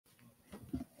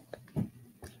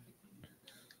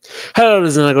Hello,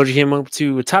 this is Nagoji. Came up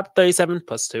to top 37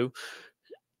 plus 2.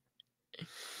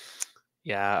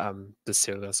 Yeah, this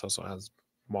tier list also has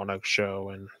Monarch Show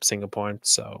and Single Point,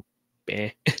 so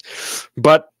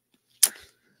but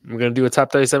I'm gonna do a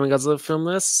top 37 Godzilla film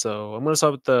list. So I'm gonna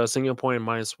start with the Single Point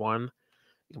 -1.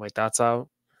 Get my thoughts out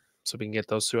so we can get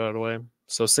those two out of the way.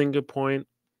 So Single Point.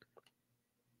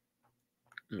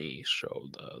 Let me show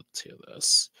the tier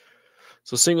list.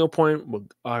 So Single Point will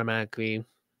automatically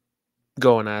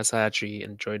go on as I actually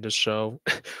enjoyed the show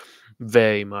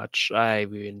very much. I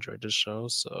really enjoyed the show,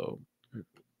 so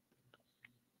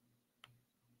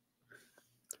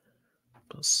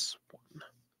 +1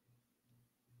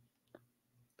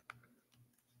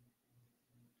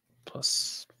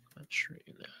 plus entry.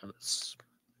 Now let's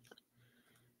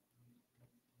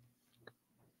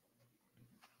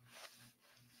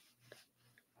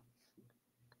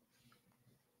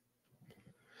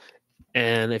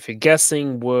and if you're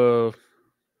guessing were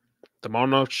the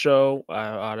Monarch Show, I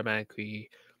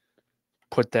automatically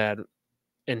put that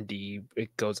in D.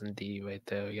 It goes in D right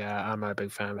there. Yeah, I'm not a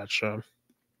big fan of that show.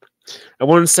 I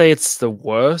wouldn't say it's the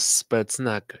worst, but it's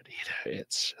not good either.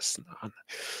 It's just not.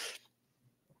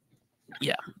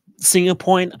 Yeah. Single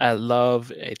Point, I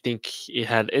love. I think it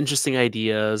had interesting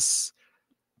ideas.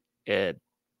 It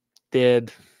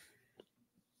didn't.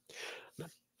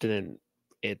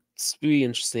 It's really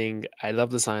interesting. I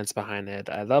love the science behind it.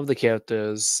 I love the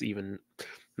characters, even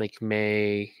like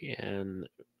May and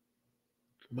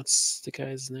what's the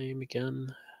guy's name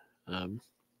again?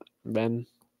 Ben,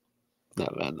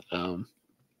 not Ben.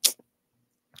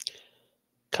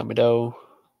 Kamido,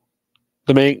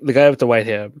 the guy with the white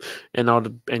hair, and all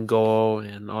the and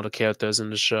all the characters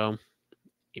in the show.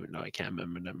 Even though I can't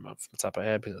remember them off the top of my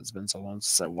head because it's been so long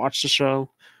since I watched the show.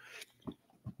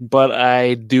 But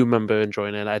I do remember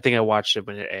enjoying it. I think I watched it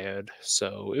when it aired,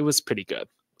 so it was pretty good.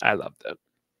 I loved it.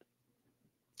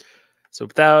 So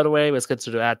with that out of the way, let's get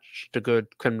to the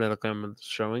good criminal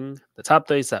showing the top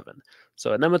 37.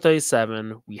 So at number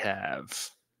 37, we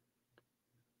have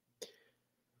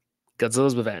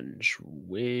Godzilla's Revenge.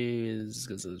 Where's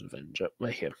Godzilla's Revenge? Oh,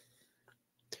 right here.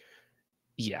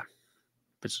 Yeah.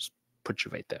 Let's just put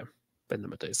you right there. At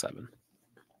number 37.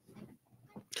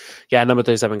 Yeah, number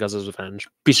 37, Godzilla's Revenge.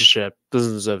 Piece of shit.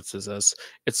 Doesn't deserve to this.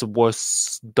 It's the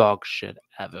worst dog shit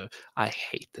ever. I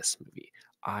hate this movie.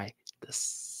 I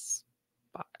despise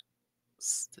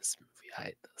this movie.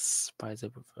 I despise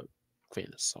it with a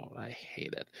grain of salt. I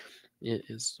hate it. It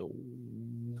is the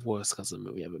worst Godzilla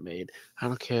movie ever made. I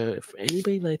don't care if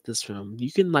anybody liked this film.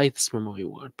 You can like this film all you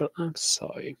want, but I'm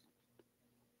sorry.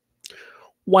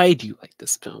 Why do you like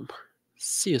this film?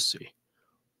 Seriously.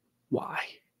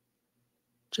 Why?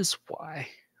 Just why?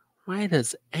 Why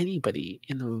does anybody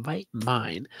in the right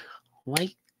mind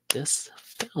like this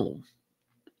film?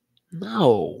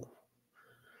 No.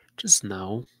 Just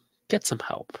no. Get some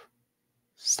help.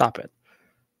 Stop it.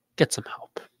 Get some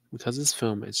help. Because this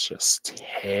film is just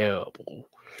terrible.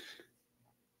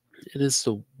 It is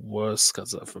the worst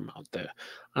Godzilla film out there.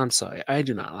 I'm sorry. I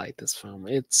do not like this film.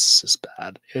 It's just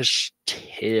bad. It's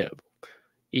terrible.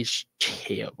 It's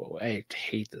terrible. I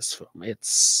hate this film. It's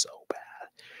so bad.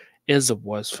 It is the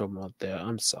worst film out there.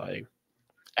 I'm sorry.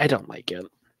 I don't like it.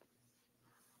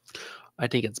 I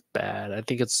think it's bad. I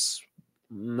think it's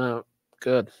not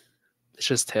good. It's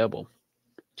just terrible.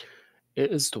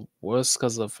 It is the worst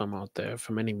Godzilla film out there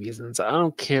for many reasons. I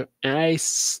don't care. And I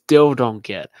still don't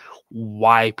get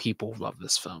why people love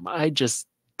this film. I just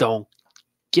don't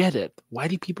get it. Why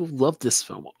do people love this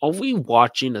film? Are we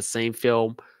watching the same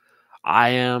film I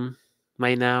am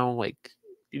right now? Like,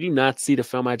 did you not see the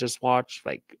film I just watched?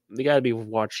 Like, they gotta be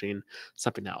watching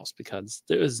something else because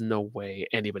there is no way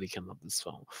anybody can love this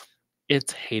film.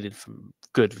 It's hated for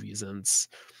good reasons.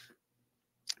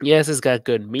 Yes, it's got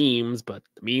good memes, but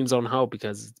the memes don't help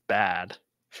because it's bad.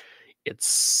 It's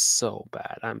so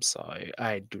bad. I'm sorry.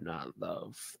 I do not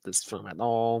love this film at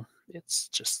all. It's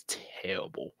just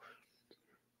terrible.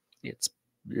 It's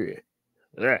bleh,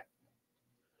 bleh.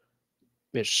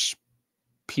 It's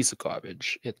piece of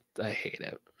garbage. I hate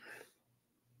it.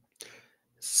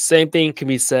 Same thing can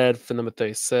be said for number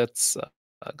 36,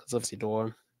 because of the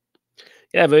door.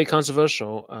 Yeah, very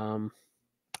controversial.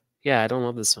 Yeah, I don't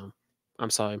love this film. I'm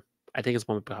sorry. I think it's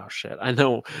one of house shit. I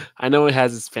know it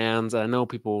has its fans. I know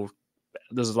people.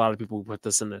 There's a lot of people who put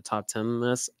this in their top 10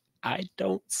 list. I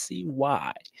don't see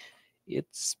why.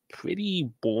 It's pretty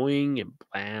boring and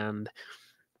bland.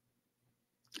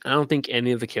 I don't think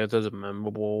any of the characters are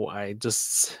memorable. I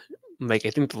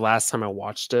think the last time I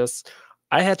watched this,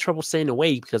 I had trouble staying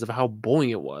awake because of how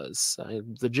boring it was. I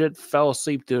legit fell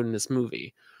asleep during this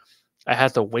movie. I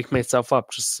had to wake myself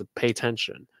up just to pay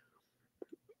attention.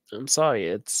 I'm sorry,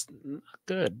 it's not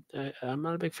good. I'm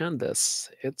not a big fan of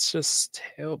this. It's just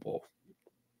terrible.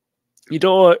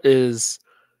 Fedora is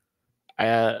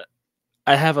I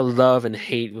I have a love and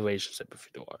hate relationship with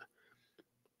Fedora.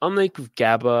 Unlike with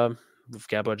Gabba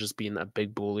just being a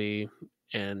big bully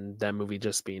and that movie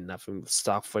just being nothing but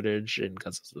stock footage in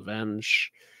Godzilla's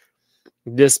Revenge,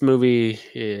 this movie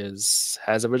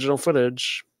has original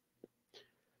footage.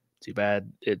 Too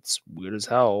bad it's weird as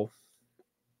hell.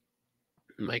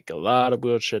 Like a lot of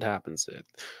weird shit happens.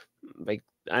 Like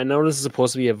I know this is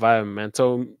supposed to be a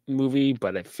environmental movie,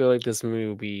 but I feel like this movie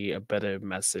will be a better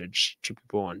message to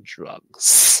people on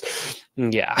drugs.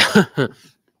 Yeah.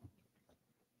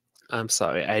 I'm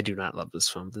sorry, I do not love this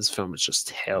film. This film is just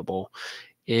terrible.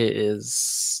 It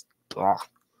is blah.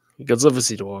 Godzilla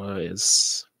Sidora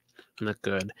is not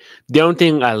good. The only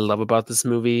thing I love about this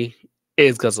movie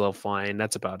is Godzilla flying.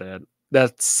 That's about it.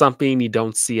 That's something you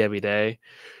don't see every day.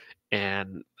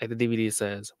 And like the DVD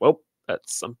says, well,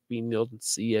 that's something you don't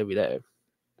see every day.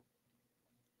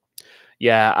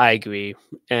 Yeah, I agree.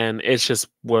 And it's just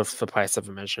worth the price of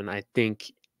admission. I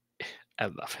think I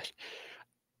love it.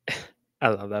 I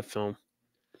love that film.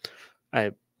 I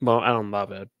I don't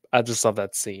love it. I just love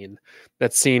that scene.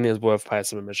 That scene is worth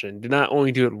price of admission. Do not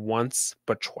only do it once,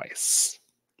 but twice.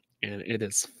 And it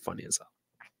is funny as hell.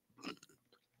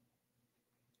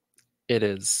 It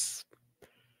is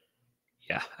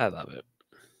yeah, I love it.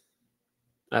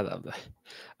 I love that.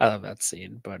 I love that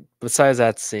scene. But besides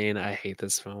that scene, I hate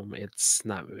this film. It's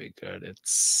not very good.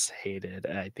 It's hated.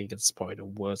 I think it's probably the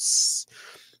worst,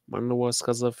 one of the worst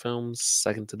Godzilla films,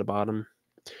 second to the bottom.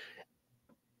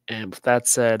 And with that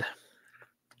said,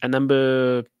 at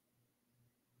number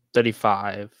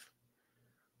 35,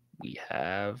 we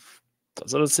have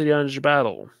Godzilla City Under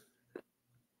Battle.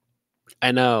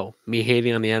 I know, me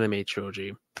hating on the anime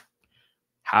trilogy.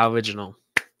 How original.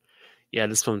 Yeah,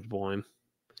 this film's boring.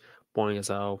 Boring as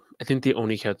hell. I think the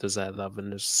only characters I love in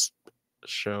this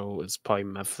show is probably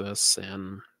Memphis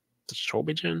and the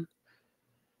Shobijin.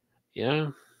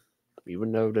 Yeah.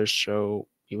 Even though this show,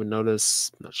 even though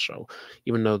this not show,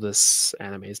 even though this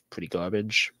anime is pretty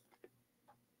garbage.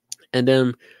 And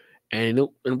and you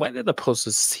know, and why did the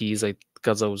posters tease like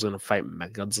Godzilla was gonna fight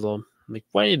Mechagodzilla? Like,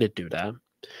 why did it do that?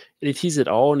 They teased it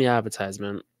all in the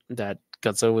advertisement that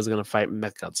Godzilla was gonna fight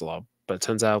Mechagodzilla, but it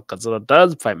turns out Godzilla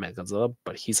does fight Mechagodzilla,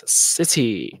 but he's a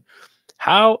city.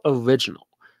 How original!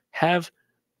 Have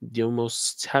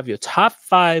have your top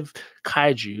 5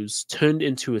 kaiju's turned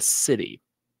into a city.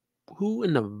 Who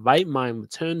in the right mind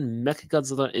would turn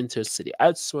Mechagodzilla into a city?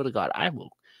 I swear to God, I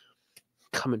will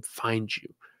come and find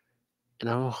you, and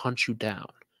I will hunt you down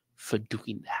for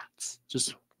doing that.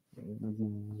 Just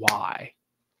why?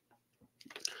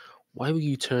 Why would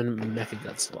you turn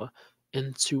Mechagodzilla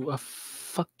into a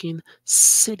fucking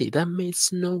city? That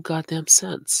makes no goddamn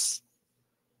sense.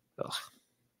 Ugh.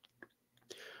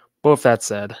 But with that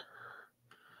said,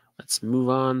 let's move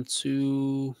on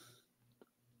to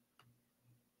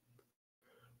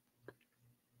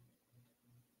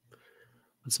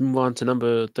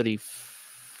number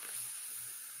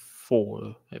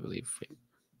 34, I believe.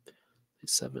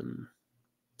 37,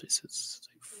 36,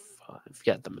 35.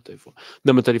 Yeah, number 34.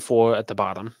 Number 34 at the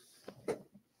bottom.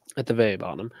 At the very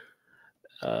bottom.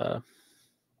 This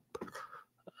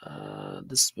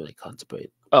is really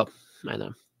contemplate. Oh, I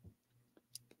know.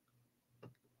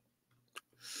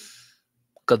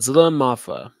 Godzilla and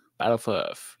Mothra, Battle for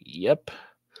Earth. Yep.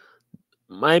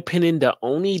 My opinion, the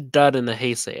only dud in the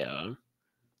Heisei era.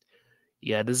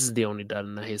 Yeah, this is the only dud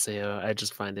in the Heisei era. I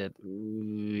just find it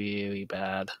really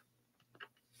bad.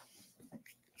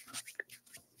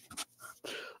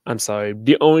 I'm sorry.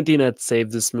 The only thing that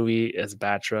saved this movie is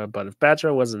Batra, but if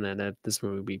Batra wasn't in it, this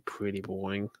movie would be pretty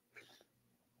boring.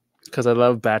 Because I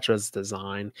love Batra's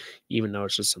design, even though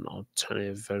it's just an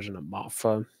alternative version of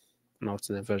Mothra.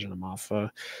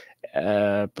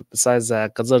 But besides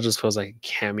that, Godzilla just feels like a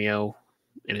cameo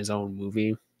in his own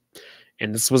movie.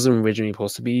 And this wasn't originally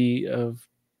supposed to be a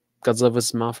Godzilla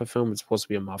vs. Mothra film. It's supposed to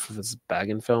be a Mothra vs.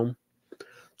 Bagan film.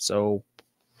 So,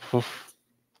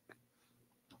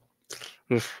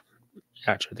 actually,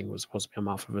 I think it was supposed to be a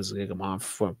Mothra vs.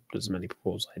 Gigamoth. There's many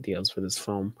proposed ideas for this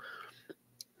film.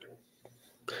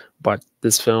 But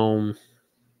this film,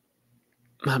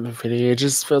 it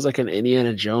just feels like an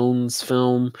Indiana Jones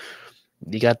film.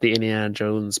 You got the Indiana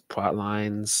Jones plot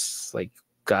lines, like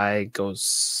guy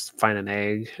goes find an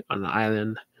egg on an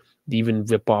island. They even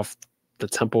rip off the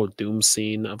Temple of Doom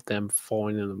scene of them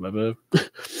falling in the river.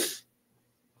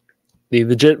 They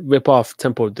legit rip off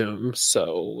Temple of Doom.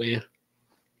 So yeah.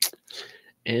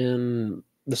 And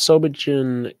the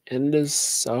Sobijin in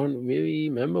this aren't really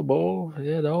memorable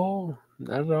at all.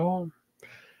 Not at all.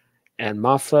 And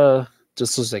Mothra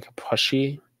just looks like a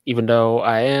plushie. Even though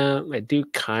I do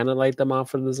kind of like the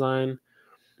Mothra design.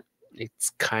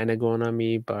 It's kind of going on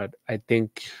me, but I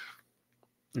think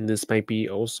this might be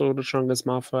also the strongest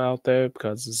Mothra out there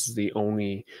because this is the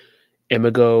only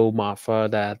Imago Mothra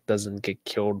that doesn't get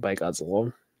killed by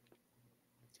Godzilla.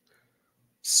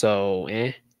 So,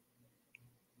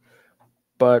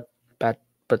 But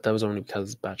but that was only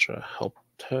because Batra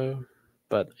helped her.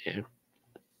 But yeah.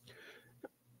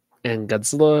 And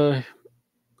Godzilla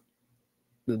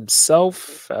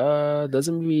himself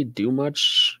doesn't really do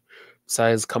much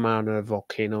besides come out of a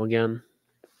volcano again.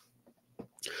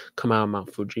 Come out of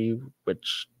Mount Fuji,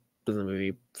 which doesn't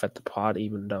really affect the plot,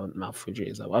 even though Mount Fuji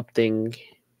is erupting.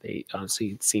 They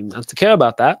honestly seem not to care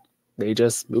about that. They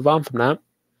just move on from that.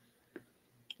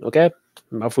 Okay,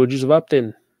 Mount Fuji's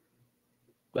erupting.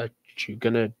 But you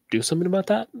gonna do something about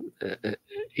that?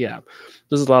 Yeah,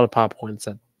 there's a lot of plot points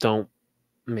that don't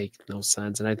make no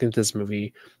sense, and I think this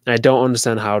movie. I don't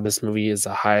understand how this movie is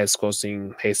the highest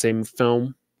grossing Heisei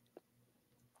film.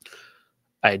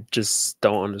 I just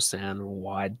don't understand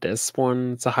why this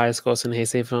one's the highest grossing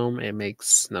Heisei film. It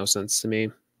makes no sense to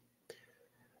me.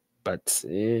 But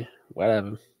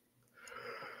whatever.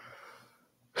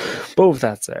 But with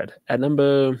that said, at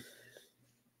number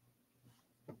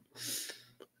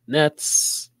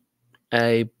that's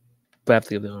I have to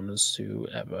give the honors to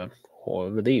Ever Horror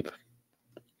of the Deep.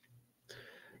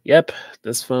 Yep,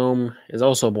 this film is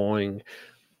also boring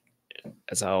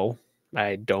as hell.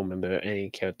 I don't remember any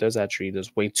characters. Actually,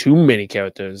 there's way too many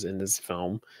characters in this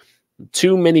film.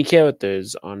 Too many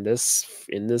characters in this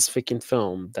freaking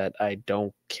film that I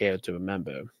don't care to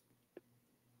remember.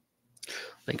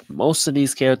 Like most of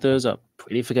these characters are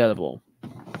pretty forgettable.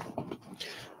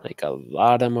 Like a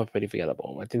lot of them are pretty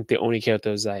forgettable. I think the only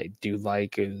characters I do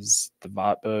like is the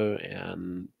Viper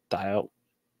and Dial.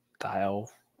 I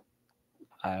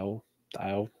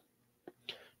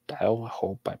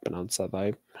hope I pronounced that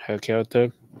right. Her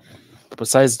character. But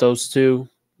besides those two,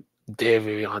 there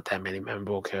really aren't that many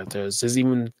memorable characters. There's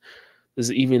even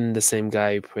the same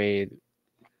guy who played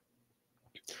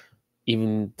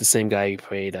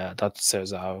Dr.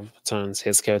 Cesar returns.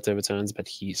 His character returns, but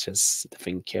he's just a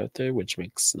different character, which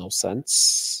makes no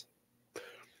sense.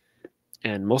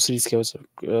 And most of these characters are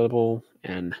incredible.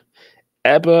 And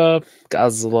Ebba,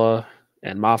 Godzilla,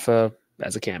 and Mothra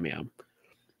as a cameo.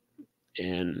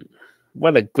 And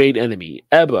what a great enemy.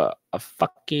 Ebba, a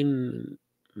fucking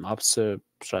lobster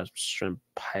shrimp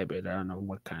hybrid. I don't know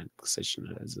what kind of position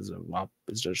it is. Is it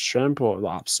a shrimp or a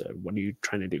lobster? What are you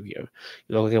trying to do here?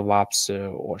 You look like a lobster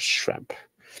or shrimp.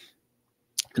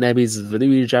 And Ebba is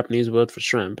literally a Japanese word for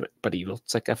shrimp, but he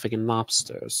looks like a freaking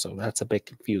lobster, so that's a bit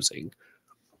confusing.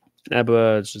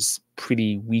 Ebba is just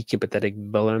pretty weak and pathetic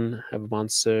villain of a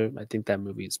monster. I think that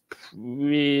movie is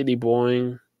pretty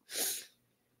boring.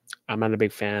 I'm not a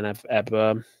big fan of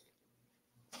Ebba.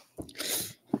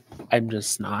 I'm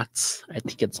just not. I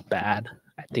think it's bad.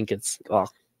 I think it's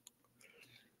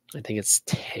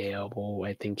terrible.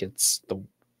 I think it's the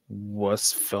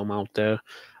worst film out there.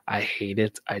 I hate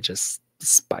it. I just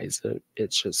despise it.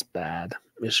 It's just bad.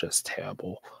 It's just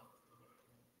terrible.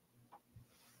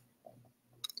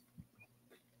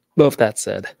 But with that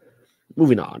said,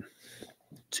 moving on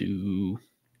to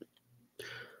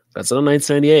Godzilla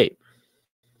 1998.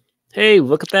 Hey,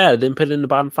 look at that. I didn't put it in the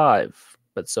bottom 5,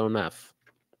 but so enough.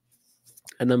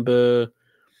 At number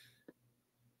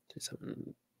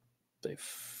 37,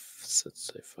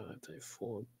 36, 35,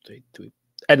 34, 33.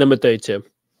 At number 32,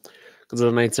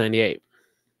 Godzilla 1998.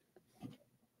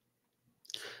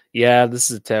 Yeah, this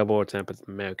is a terrible attempt at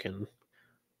an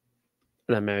American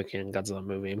Godzilla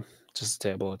movie. Just a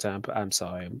terrible attempt. I'm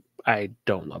sorry. I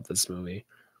don't love this movie.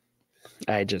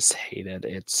 I just hate it.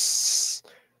 It's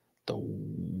the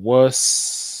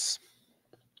worst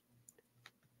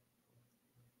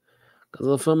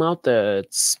Godzilla film out there.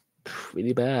 It's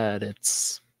pretty bad.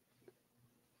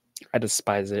 I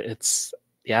despise it. It's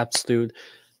the absolute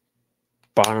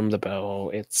bottom of the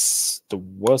barrel. It's the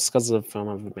worst Godzilla film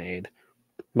ever made.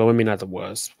 Well, I mean, not the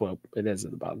worst. Well, it is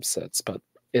in the bottom 6, but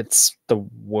it's the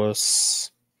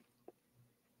worst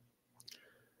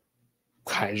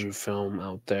kaiju film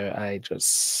out there.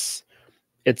 It's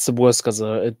the worst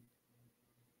Godzilla. It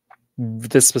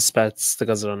disrespects the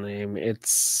Godzilla name.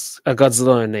 It's a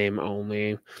Godzilla name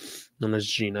only, known as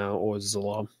Gina or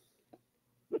Zilla.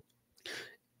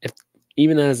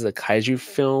 Even as a kaiju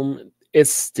film,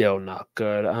 it's still not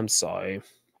good. I'm sorry.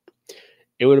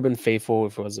 It would have been faithful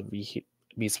if it was a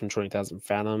Beast from 20,000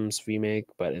 Fathoms remake,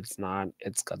 but it's not.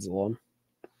 It's Godzilla.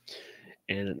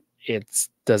 and it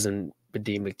doesn't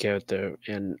redeem the character.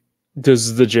 And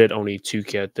there's legit only two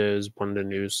characters. One of the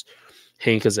news,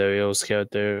 Hank Azario's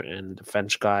character and the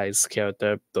French guy's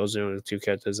character. Those are the only two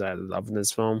characters I love in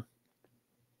this film.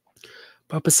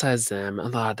 But besides them, a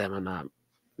lot of them are not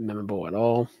memorable at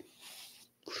all.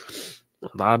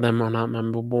 A lot of them are not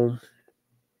memorable.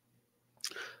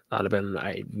 A lot of them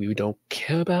I really don't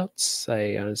care about.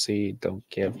 I honestly don't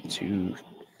give two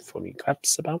funny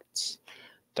craps about.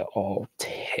 They're all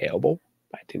terrible.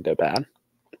 I think they're bad.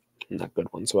 Not good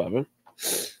whatsoever.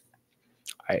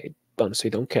 I honestly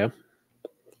don't care.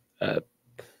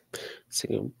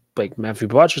 Like Matthew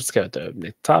Broderick's character,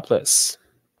 Nick Topless.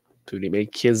 Do they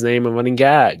make his name a running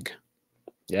gag?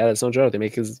 Yeah, that's no joke. They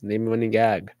make his name a running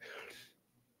gag.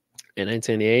 In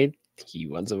 1988, he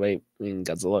runs away. In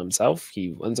Godzilla himself,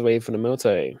 he runs away from the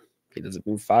military. He doesn't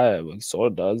move fire like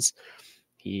Sword does.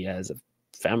 He has a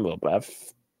femoral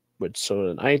breath, which sort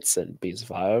of ignites and breathes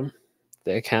fire.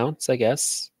 That counts, I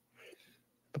guess.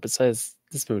 But besides,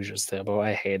 this movie's just terrible.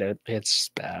 I hate it. It's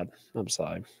just bad. I'm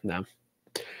sorry. No.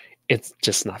 It's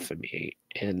just not for me.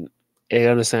 And I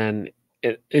understand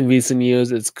in recent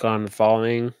years it's gone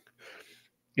following.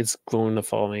 It's grown the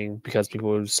following because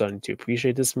people are starting to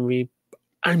appreciate this movie.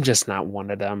 I'm just not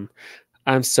one of them.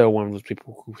 I'm still one of those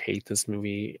people who hate this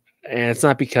movie. And it's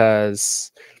not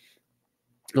because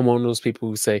I'm one of those people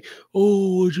who say,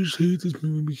 "Oh, I just hate this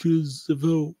movie because it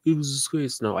was a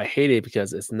disgrace." No, I hate it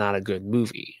because it's not a good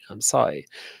movie. I'm sorry.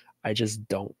 I just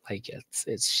don't like it.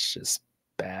 It's just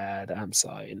bad. I'm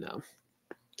sorry. No.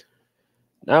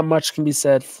 Not much can be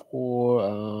said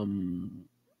for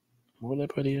what did I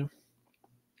put here?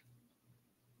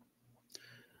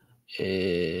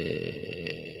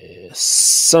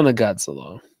 Son of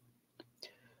Godzilla.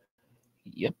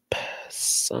 Yep.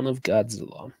 Son of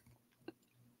Godzilla.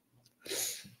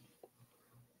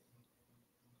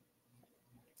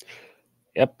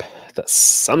 Yep. The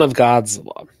Son of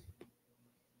Godzilla.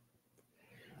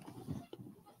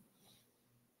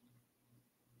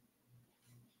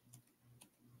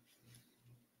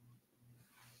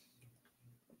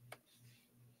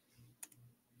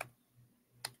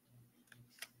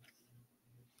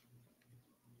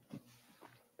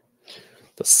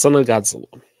 The Son of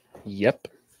Godzilla. Yep.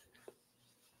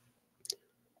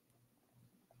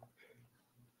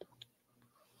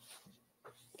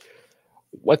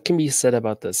 What can be said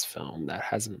about this film that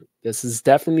hasn't? This is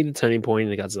definitely the turning point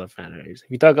in the Godzilla franchise.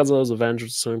 If you thought Godzilla's Revenge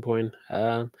was the turning point,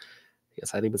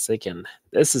 yes, highly mistaken.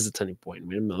 This is a turning point.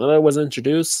 When Miller was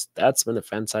introduced, that's when the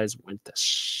franchise went to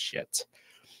shit.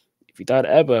 If you thought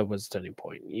Eva was the turning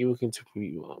point, you were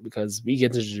completely wrong because we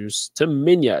get introduced to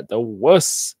Minya, the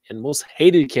worst and most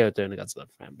hated character in the Godzilla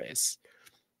fan base.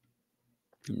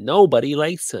 Nobody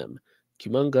likes him.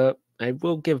 Kumonga, I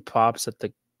will give props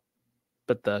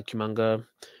but the Kumonga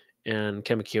and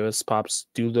Kamakira's pops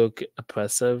do look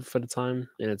oppressive for the time,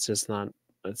 and it's just not.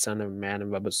 It's not a man in a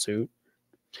rubber suit.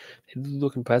 They do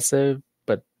look impressive,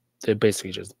 but they're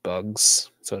basically just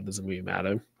bugs, so it doesn't really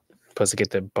matter. Plus, they get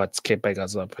their butts kicked by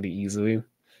Godzilla pretty easily.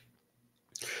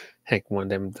 Heck, one of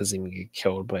them doesn't even get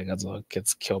killed by Godzilla;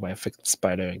 gets killed by a freaking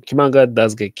spider. And Kimanga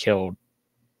does get killed.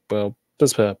 Well,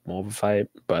 just put up more of a fight,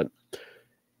 but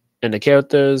and the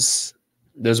characters,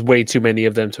 there's way too many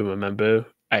of them to remember.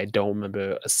 I don't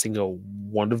remember a single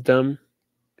one of them.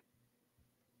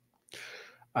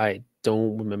 I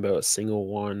don't remember a single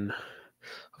one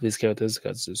of these characters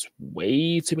because there's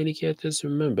way too many characters to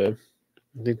remember.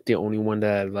 I think the only one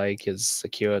that I like is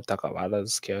Akira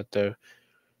Takawada's character,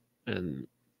 and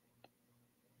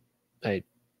I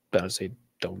honestly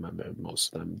don't remember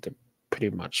most of them. They're pretty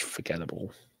much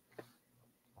forgettable.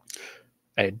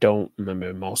 I don't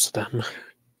remember most of them.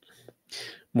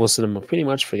 Most of them are pretty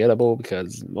much forgettable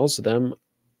because most of them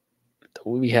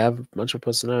don't really have much of a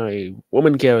personality.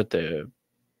 Woman character,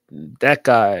 that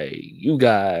guy, you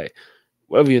guy,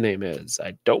 whatever your name is.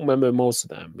 I don't remember most of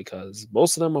them because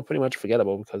most of them are pretty much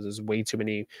forgettable because there's way too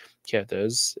many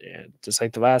characters. And just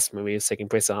like the last movie, it's taking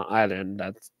place on an island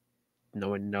that no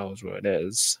one knows where it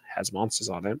is, has monsters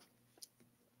on it.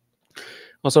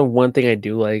 Also, one thing I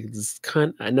do like is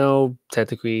I know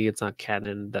technically it's not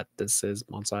canon that this is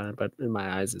Monster Island, but in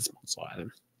my eyes, it's Monster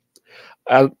Island.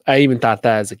 I even thought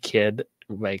that as a kid.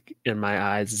 Like in my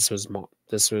eyes,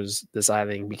 this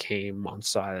island became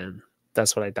Monster Island.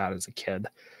 That's what I thought as a kid.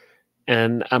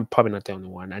 And I'm probably not the only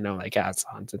one. I know like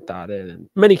Adsons thought it, and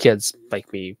many kids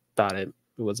like me thought it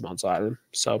was Monster Island.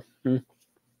 So, but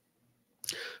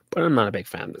I'm not a big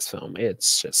fan of this film.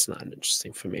 It's just not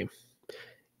interesting for me.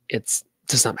 It's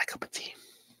just not my cup of tea.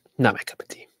 Not my cup of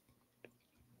tea.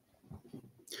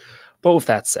 But with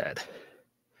that said,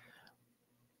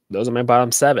 those are my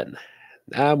bottom 7.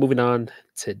 Now moving on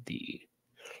to D.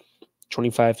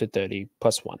 25 to 30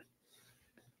 plus 1.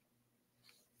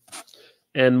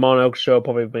 And Monarch Show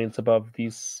probably ranks above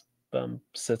these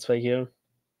sets right here.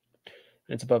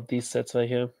 It's above these sets right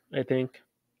here, I think.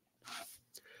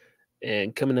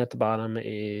 And coming at the bottom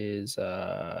is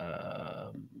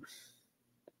I'm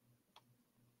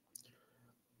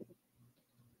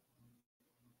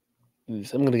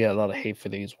gonna get a lot of hate for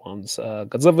these ones.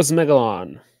 Godzilla vs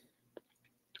Megalon.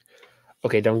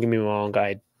 Okay, don't get me wrong.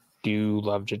 I do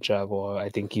love Jaguar. I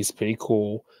think he's pretty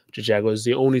cool. Jaguar is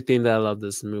the only thing that I love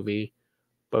this movie.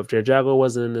 But if Jaguar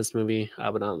wasn't in this movie, I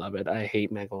would not love it. I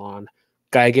hate Megalon.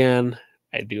 Gigan,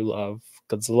 I do love.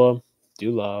 Godzilla,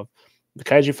 do love. The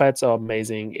kaiju fights are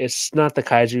amazing. It's not the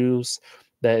kaijus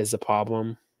that is the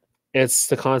problem. It's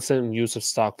the constant use of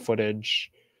stock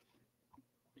footage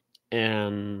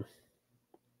and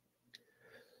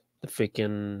the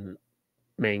freaking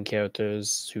main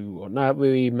characters who are not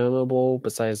really memorable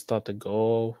besides Dr.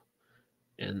 Go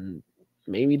and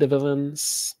maybe the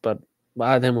villains, but a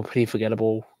lot of them were pretty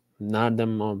forgettable. None of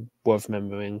them are worth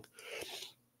remembering.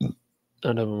 None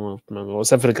of them are worth remembering,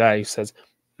 except for the guy who says,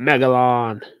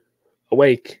 Megalon,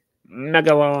 awake,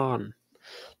 Megalon.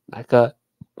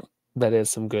 That is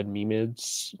some good meme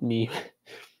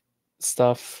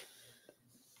stuff.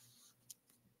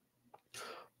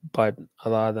 But a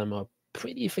lot of them are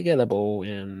pretty forgettable,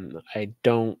 and I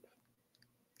don't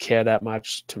care that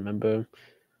much to remember.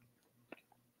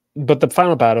 But the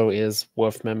final battle is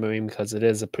worth remembering because it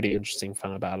is a pretty interesting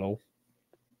final battle.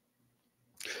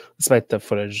 Despite the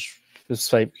footage,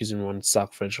 despite using one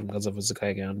stock footage from Godzilla vs.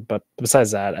 Gigan. But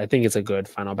besides that, I think it's a good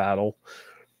final battle.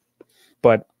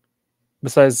 But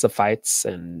besides the fights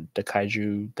and the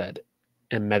kaiju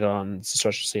and Megalon's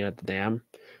destruction scene at the dam,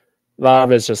 a lot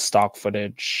of it's just stock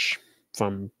footage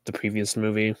from the previous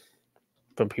movie,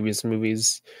 from previous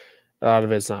movies. A lot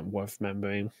of it's not worth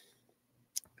remembering.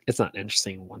 It's not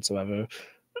interesting whatsoever.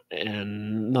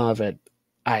 And none of it,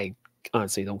 I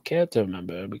honestly don't care to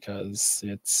remember because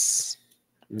it's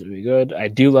really good. I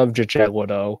do love Jaguar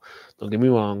though. Don't get me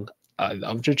wrong. I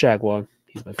love Jaguar.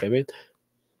 He's my favorite.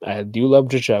 I do love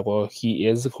Jaguar. He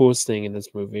is the coolest thing in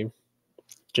this movie.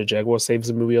 Jaguar saves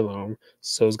the movie alone.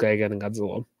 So is Gigan and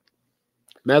Godzilla.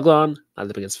 Megalon, not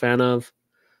the biggest fan of.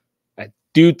 I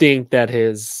do think that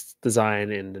his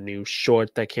design in the new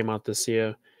short that came out this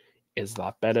year is a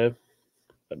lot better.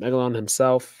 But Megalon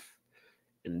himself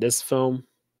in this film,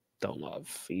 don't love.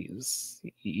 He's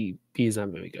not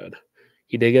very good.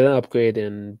 He did get an upgrade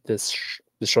in the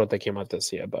short that came out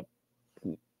this year, but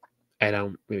I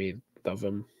don't really love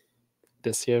him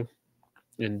this year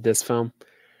in this film.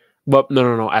 But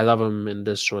no. I love him in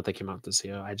this short that came out this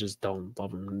year. I just don't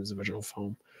love him in his original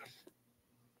film.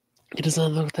 It does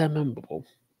not look that memorable.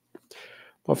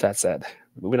 With that said,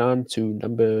 moving on to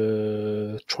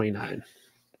number 29.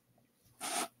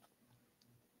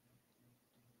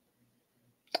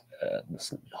 This is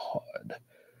going to be hard.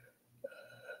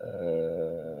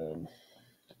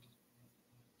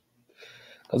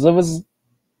 Because it was.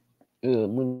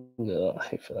 I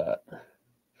hate for that.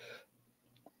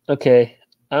 Okay,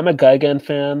 I'm a Gigan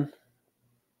fan.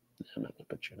 I'm not going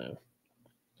to put your name.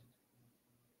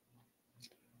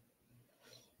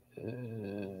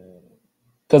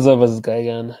 Godzilla vs.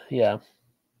 Gigan, yeah.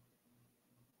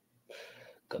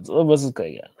 Godzilla vs.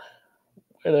 Gigan.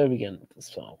 Where do I begin with this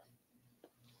film?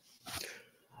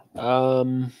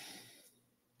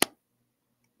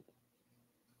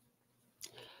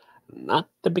 Not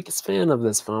the biggest fan of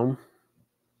this film.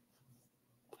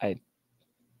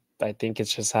 I think it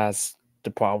just has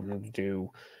the problem to do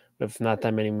with not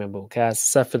that many memorable casts,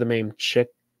 except for the main chick,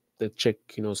 the chick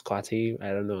who knows Scotty. I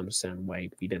don't understand why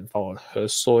we didn't follow her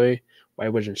story. Why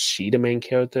wasn't she the main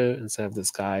character instead of this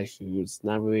guy who's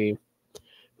not really,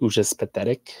 who's just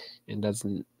pathetic and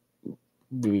doesn't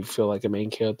really feel like a main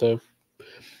character?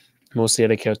 Most of the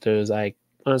other characters I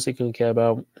honestly couldn't care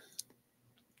about.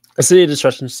 The city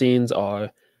destruction scenes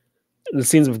are, the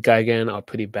scenes with Gigan are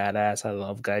pretty badass. I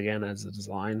love Gigan as a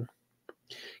design.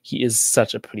 He is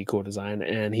such a pretty cool design,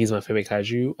 and he's my favorite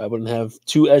kaiju. I wouldn't have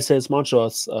two SS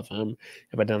monsters of him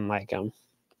if I didn't like him.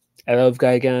 I love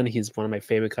Gigan. He's one of my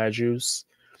favorite kaijus.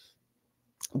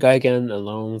 Gigan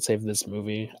alone saved this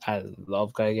movie. I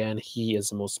love Gigan. He is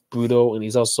the most brutal, and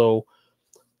he's also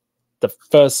the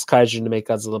first kaiju to make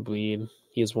Godzilla bleed.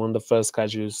 He is one of the first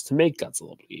kaijus to make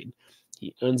Godzilla bleed.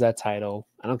 He earns that title.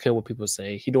 I don't care what people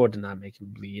say. Hidor did not make him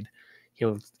bleed.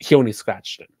 He only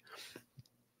scratched him.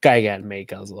 Gigan made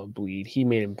Godzilla bleed. He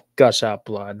made him gush out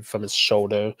blood from his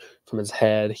shoulder, from his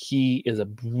head. He is a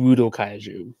brutal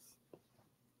kaiju.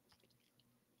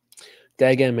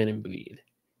 Gigan made him bleed.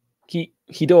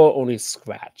 Hideo only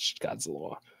scratched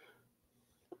Godzilla.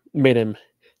 Made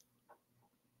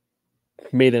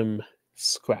him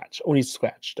scratch. Only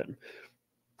scratched him.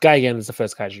 Gigan is the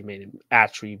first kaiju made him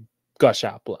actually gush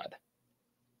out blood.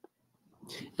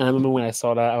 And I remember when I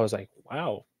saw that, I was like,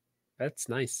 wow, that's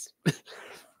nice.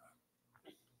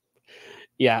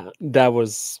 Yeah,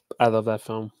 I love that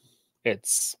film.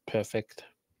 It's perfect.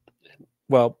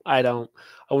 Well, I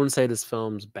wouldn't say this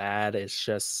film's bad. It's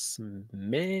just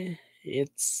meh.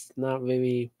 It's not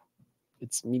very,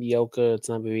 it's mediocre. It's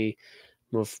not very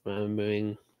worth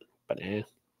remembering. But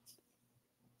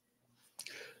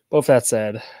both that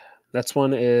said, next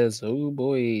one is, oh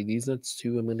boy, these next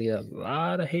two I'm going to get a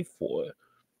lot of hate for.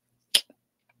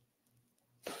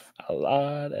 A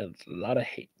lot of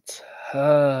hate.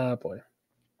 Ah, boy.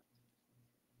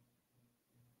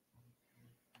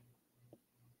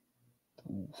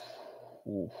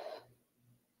 Oof.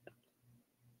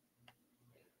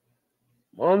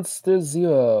 Monster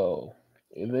Zero.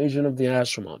 Invasion of the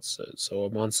Astro Monsters. Or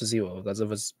Monster Zero. That's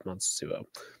if it's Monster Zero.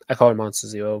 I call it Monster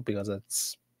Zero because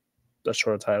it's a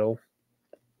short title.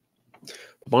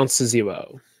 Monster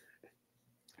Zero.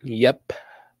 Yep.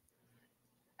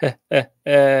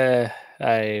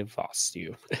 I've lost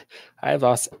you. I've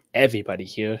lost everybody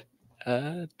here.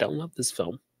 Don't love this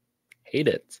film. Hate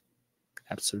it.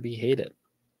 Absolutely hate it.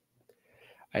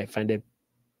 I find it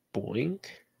boring.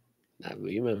 Not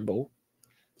really memorable.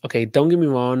 Okay, don't get me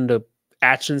wrong. The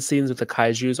action scenes with the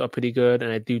kaijus are pretty good,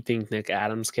 and I do think Nick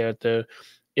Adams' character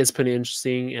is pretty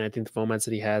interesting, and I think the romance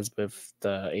that he has with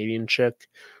the alien chick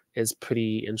is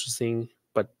pretty interesting.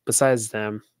 But besides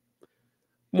them,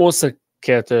 most of the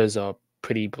characters are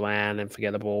pretty bland and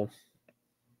forgettable.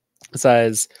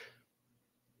 Besides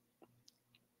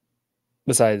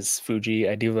Fuji,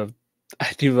 I do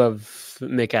love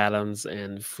Nick Adams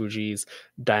and Fuji's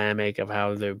dynamic of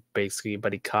how they're basically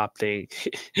buddy cop thing.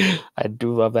 I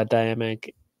do love that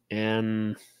dynamic,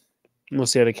 and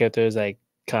most of the other characters I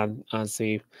can't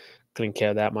honestly couldn't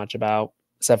care that much about,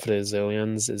 except for the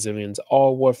Zillions. The Zillions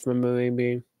are worth remembering,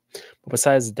 maybe. But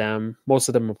besides them, most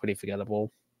of them are pretty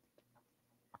forgettable.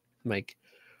 Like,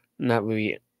 not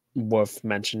really worth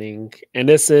mentioning. And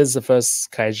this is the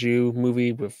first kaiju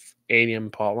movie with alien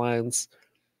plot lines,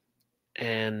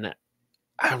 and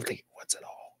I don't think it was at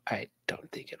all. I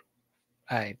don't think it.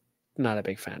 I'm not a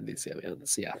big fan of these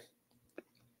aliens. Yeah,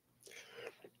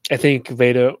 I think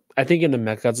Vader. I think in the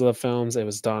Mechagodzilla films, it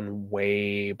was done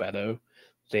way better.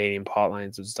 The alien plot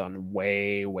lines was done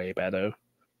way better.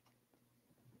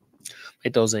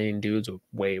 Like those alien dudes were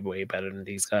way better than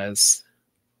these guys.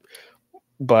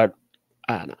 But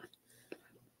I don't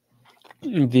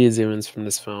know. These aliens from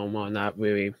this film are not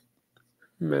really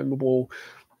memorable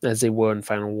as they were in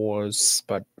Final Wars.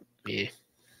 But yeah.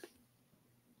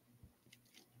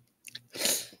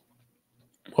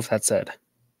 With that said,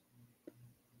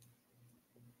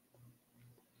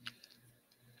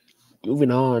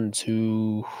 moving on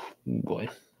to boy,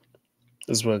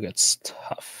 this is where it gets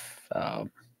tough.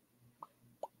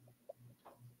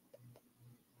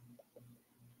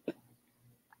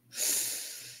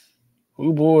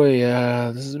 Oh boy,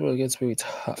 this is where it gets really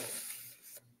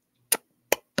tough.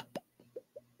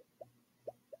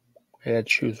 I gotta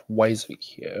choose wisely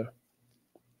here.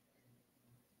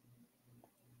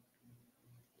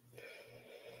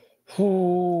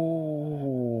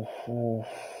 Ooh.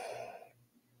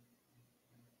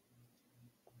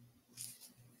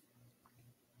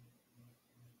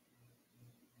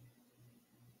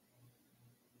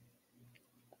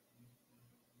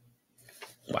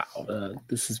 Wow,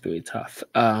 this is really tough.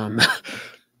 Oh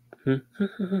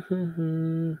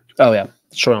yeah,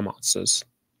 Destroy Monsters.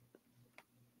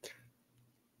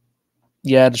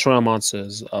 Yeah, Destroy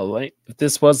Monsters. Like, if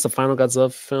this was the final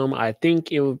Godzilla film, I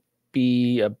think it would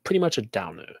be pretty much a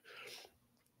downer.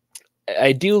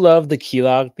 I do love the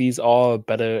Keylog. These are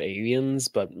better aliens,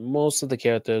 but most of the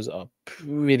characters are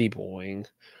pretty boring.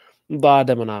 A lot of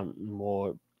them are not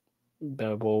more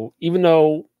bearable. Even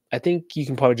though I think you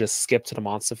can probably just skip to the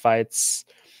monster fights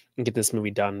and get this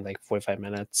movie done in like 45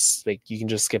 minutes. Like you can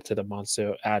just skip to the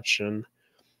monster action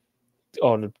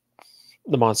or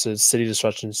the monster city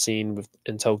destruction scene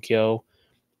in Tokyo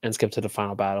and skip to the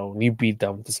final battle. And you'd be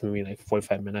done with this movie in like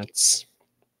 45 minutes.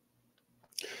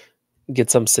 Get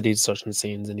some city destruction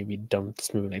scenes and you'd be done with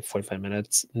this movie in like 45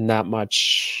 minutes. Not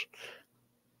much.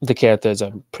 The characters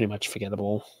are pretty much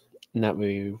forgettable. Not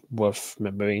really worth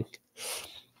remembering.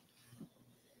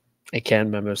 I can't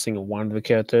remember a single one of the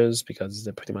characters because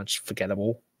they're pretty much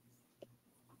forgettable.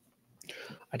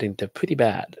 I think they're pretty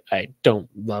bad. I don't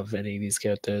love any of these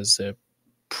characters. They're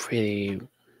pretty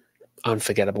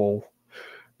unforgettable,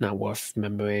 not worth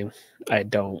remembering. I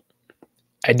don't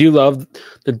I do love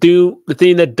the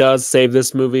thing that does save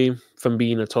this movie from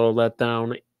being a total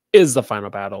letdown is the final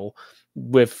battle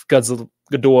with Godzilla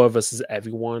Ghidorah versus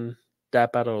everyone.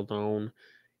 That battle alone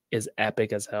is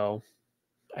epic as hell.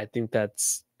 I think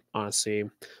that's honestly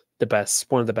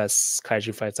one of the best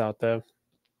kaiju fights out there.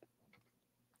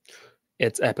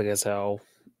 It's epic as hell.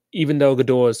 Even though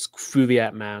Ghidorah's through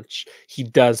that match, he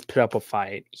does put up a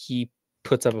fight. He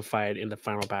puts up a fight in the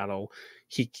final battle.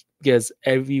 He gives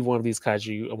every one of these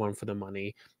kaiju a run for the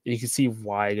money. And you can see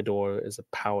why Ghidorah is a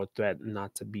power threat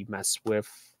not to be messed with.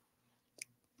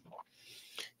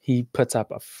 He puts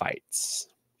up a fight.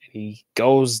 And he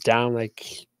goes down like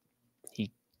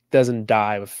he doesn't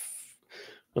die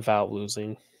without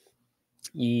losing.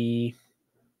 He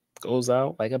goes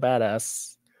out like a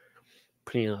badass,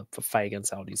 putting up a fight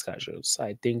against all these kaijus.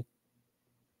 I think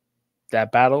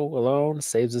that battle alone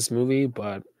saves this movie,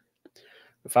 but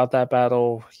without that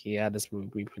battle, yeah, this movie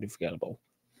would be pretty forgettable.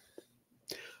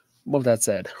 With that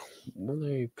said, what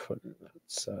are you putting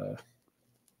that?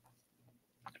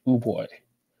 Oh boy.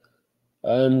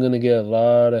 I'm gonna get a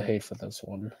lot of hate for this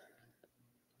one.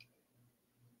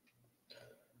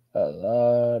 A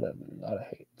lot of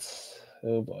hate.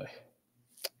 Oh boy.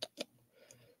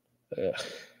 Ugh.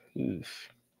 Oof.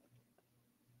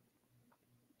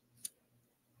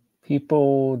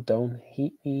 People don't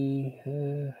hate me.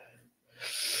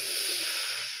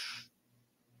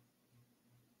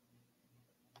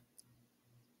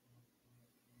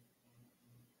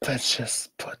 Let's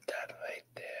just put that right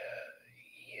there.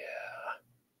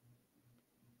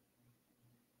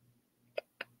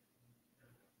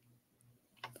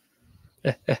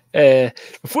 Yeah.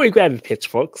 Before you grab your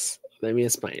pitchforks, let me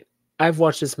explain. I've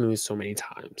watched this movie so many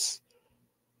times.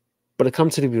 But it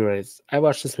comes to the rewatch. I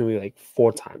watched this movie like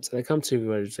 4 times. And I come to the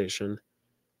realization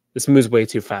this movie's way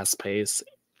too fast paced.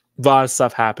 A lot of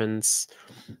stuff happens.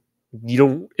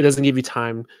 It doesn't give you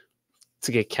time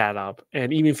to get caught up.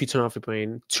 And even if you turn off your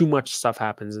brain, too much stuff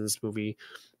happens in this movie.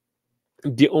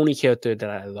 The only character that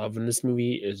I love in this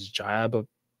movie is Jaya, but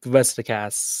the rest of the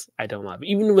cast I don't love.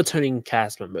 Even the returning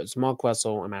cast members, Mark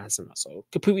Russell and Madison Russell,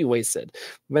 completely wasted.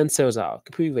 Ren Silzar,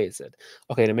 completely wasted.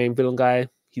 Okay, the main villain guy,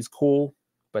 he's cool,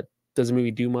 but doesn't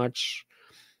really do much.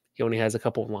 He only has a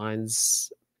couple of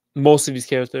lines. Most of these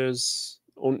characters,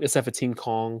 except for Team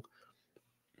Kong,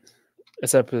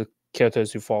 except for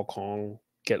characters who fall Kong,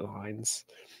 get lines,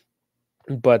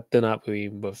 but they're not really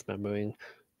worth remembering.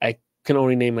 I can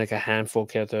only name like a handful of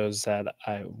characters that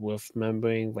I worth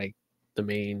remembering, like the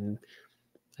main,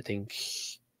 I think,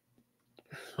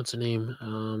 what's her name?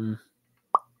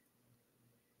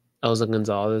 Elsa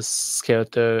Gonzalez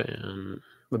character and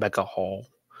Rebecca Hall.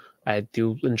 I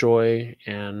do enjoy,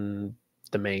 and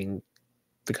the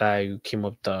guy who came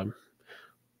up with the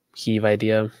Heave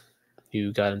idea,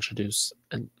 who got introduced,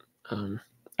 and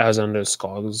Alexander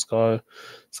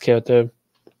Skarsgård's character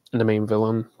and the main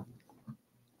villain.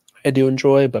 I do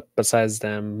enjoy, but besides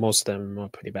them, most of them are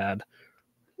pretty bad.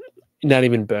 Not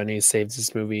even Bernie saves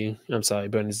this movie. I'm sorry,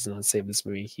 Bernie does not save this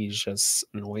movie. He's just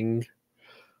annoying.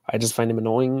 I just find him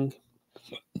annoying.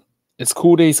 It's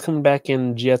cool that he's coming back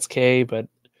in GSK, but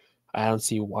I don't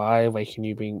see why. Why can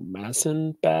you bring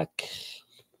Madison back?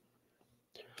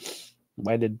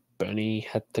 Why did Bernie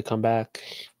have to come back?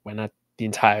 Why not the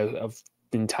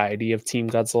entirety of Team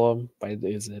Godzilla? Why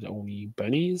is it only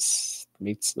Bernie's?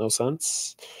 Makes no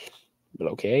sense. But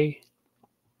okay.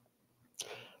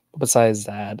 Besides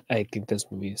that, I think this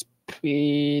movie is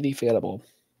pretty forgettable.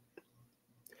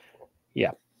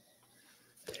 Yeah.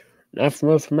 Not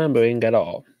worth remembering at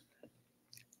all.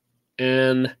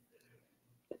 And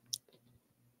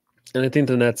I think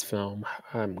the next film,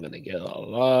 I'm going to get a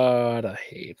lot of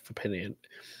hate for putting it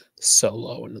so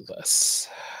low into this.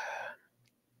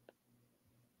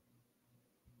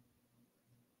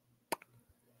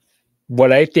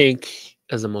 What I think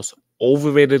is the most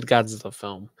overrated Godzilla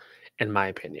film, in my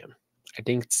opinion. I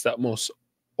think it's the most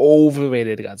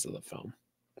overrated Godzilla film.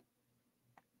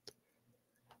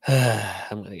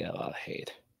 I'm going to get a lot of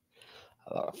hate.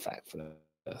 A lot of flack for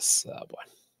this one.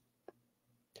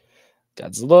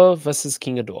 Godzilla vs.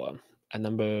 King Ghidorah at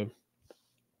number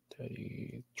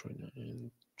 30,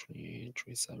 29, 28,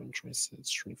 27,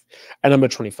 26, 25. At number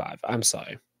 25. I'm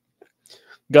sorry.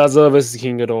 Godzilla vs.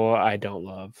 King Ghidorah, I don't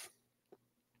love.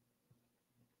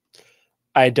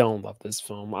 I don't love this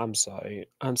film. I'm sorry.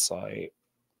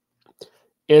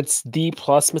 It's D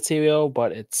plus material,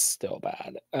 but it's still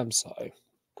bad. I'm sorry.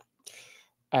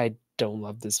 I don't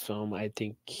love this film. I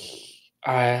think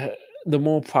the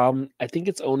more problem, I think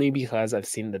it's only because I've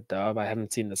seen the dub. I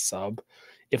haven't seen the sub.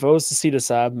 If I was to see the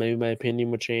sub, maybe my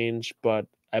opinion would change, but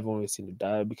I've only seen the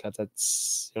dub because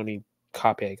that's the only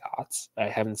copy I got. I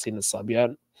haven't seen the sub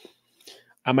yet.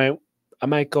 I might I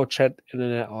might go check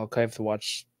Internet Archive to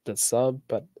watch the sub,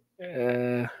 but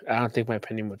I don't think my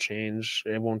opinion will change.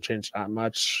 It won't change that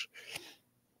much.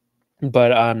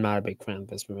 But I'm not a big fan of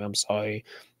this movie. I'm sorry.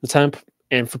 The time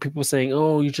and for people saying,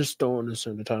 "Oh, you just don't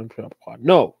understand the time travel part."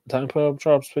 No, the time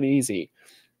travel is pretty easy.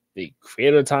 They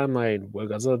create a timeline where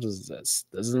Godzilla does this.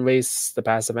 Doesn't erase the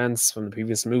past events from the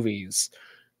previous movies.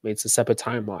 Makes a separate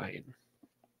timeline.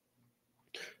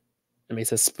 It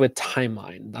makes a split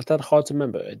timeline. Not that hard to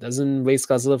remember. It doesn't erase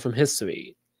Godzilla from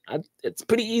history. It's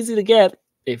pretty easy to get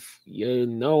if you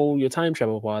know your time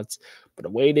travel parts. But the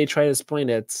way they try to explain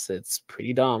it, it's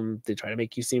pretty dumb. They try to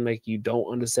make you seem like you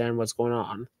don't understand what's going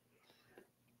on.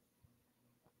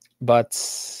 But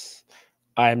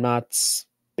I'm not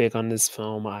big on this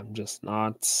film. I'm just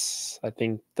not. I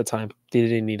think the time they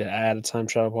didn't need to add a time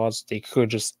travel parts. They could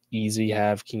just easily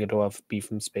have King Ghidorah be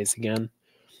from space again.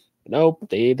 But nope,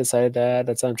 they decided to add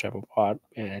a time travel part,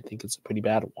 and I think it's a pretty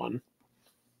bad one.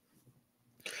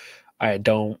 I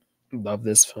don't love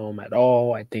this film at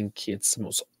all. I think it's the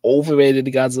most overrated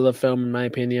Godzilla film, in my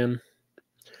opinion.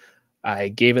 I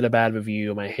gave it a bad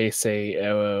review, my Heisei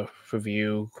era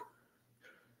review.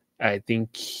 I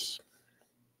think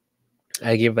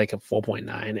I gave like a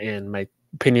 4.9, and my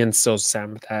opinion still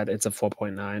stands with that. It's a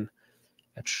 4.9.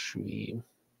 Actually,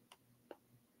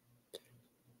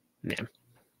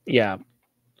 yeah.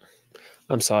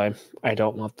 I'm sorry. I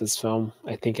don't love this film.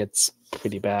 I think it's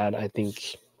pretty bad. I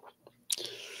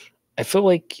feel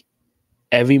like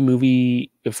every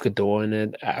movie with Ghidorah in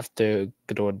it after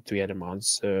Ghidorah the Three-Headed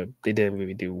Monster, they didn't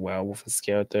really do well with his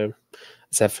character,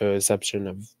 except for the exception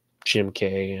of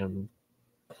GMK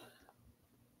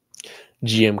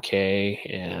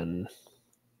and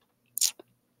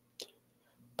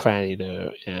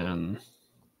Predator, and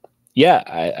yeah,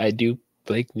 I do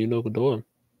like Nuno Ghidorah.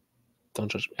 Don't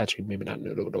judge. Actually, maybe not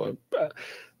Nuno Ghidorah.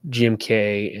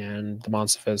 GMK and the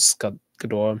Monsterverse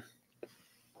Ghidorah.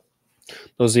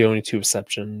 Those are the only two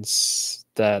exceptions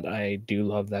that I do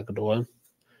love that Ghidorah.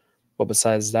 But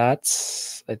besides that,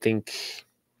 I think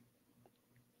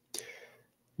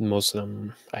most of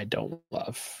them I don't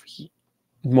love.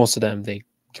 Most of them they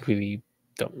really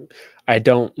don't. I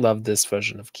don't love this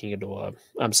version of King Ghidorah.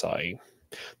 I'm sorry.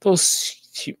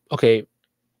 Okay,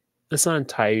 that's not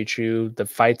entirely true. The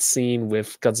fight scene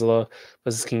with Godzilla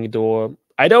versus King Ghidorah,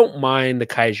 I don't mind the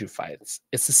kaiju fights.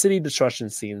 It's the city destruction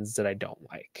scenes that I don't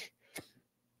like.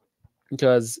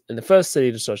 Because in the first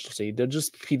city destruction scene, they're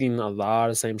just repeating a lot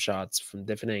of the same shots from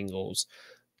different angles.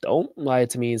 Don't lie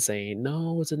to me and say,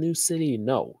 no, it's a new city.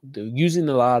 No, they're using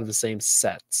a lot of the same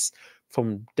sets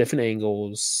from different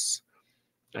angles.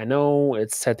 I know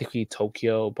it's technically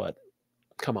Tokyo, but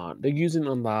come on, they're using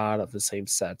a lot of the same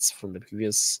sets from the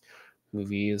previous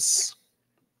movies,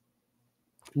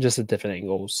 just at different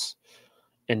angles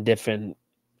and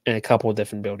a couple of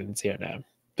different buildings here and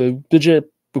there. They're just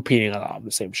repeating a lot of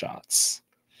the same shots.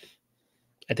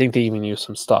 I think they even use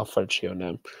some stock footage here and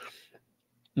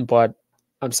there. But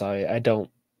I'm sorry, I don't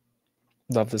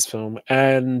love this film.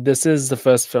 And this is the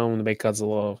first film to make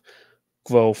Godzilla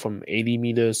grow from 80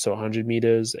 meters to 100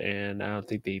 meters. And I don't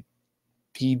think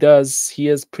he does. He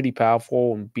is pretty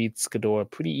powerful and beats Ghidorah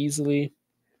pretty easily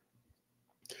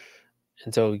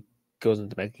until he goes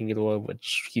into Mecha Ghidorah,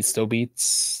 which he still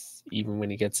beats, even when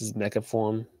he gets his mecha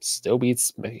form. Still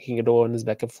beats Mecha Ghidorah in his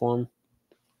mecha form.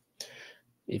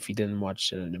 If you didn't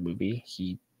watch it in the movie,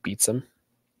 he beats him.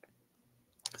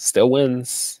 Still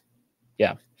wins.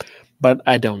 Yeah. But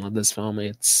I don't love this film.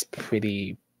 It's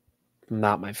pretty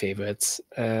not my favorite.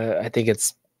 I think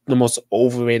it's the most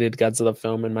overrated Godzilla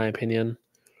film, in my opinion.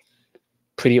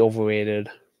 Pretty overrated.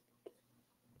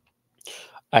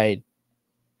 I'm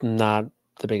not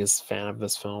the biggest fan of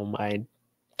this film. I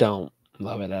don't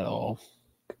love it at all.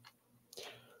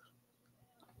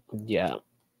 Yeah.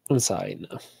 I'm sorry.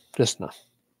 No. Just no.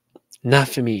 Not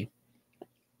for me.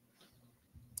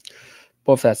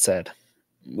 But with that said,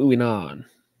 moving on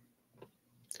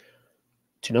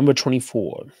to number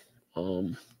 24.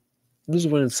 This is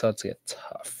when it starts to get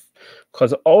tough.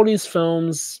 Because all these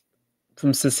films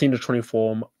from 16 to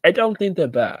 24, I don't think they're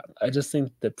bad. I just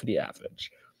think they're pretty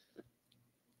average.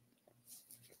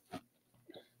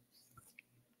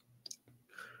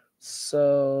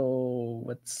 So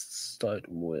let's start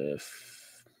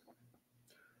with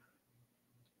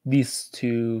these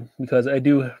two, because I'm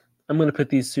going to put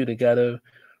these two together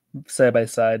side by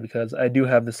side because I do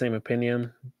have the same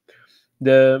opinion.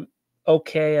 The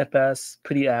okay at best,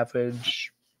 pretty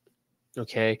average.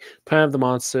 Okay, Planet of the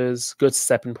Monsters, good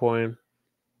stepping point.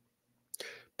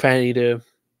 Planet Eater,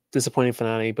 disappointing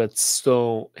finale, but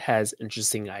still has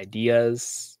interesting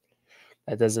ideas.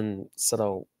 It doesn't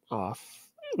settle off.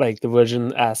 Like the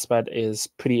virgin aspect is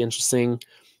pretty interesting.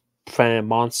 Planet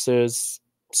Monsters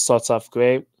starts off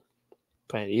great.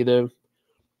 Planet Eater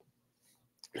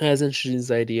has interesting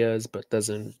ideas, but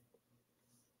doesn't.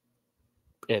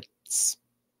 It's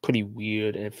pretty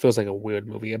weird, and it feels like a weird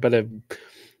movie.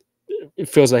 It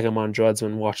feels like I'm on drugs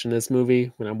when watching this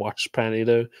movie. When I watch Planet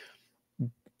Eater,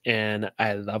 and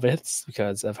I love it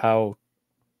because of how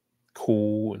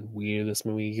cool and weird this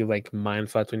movie. You like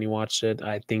mindfuck when you watch it.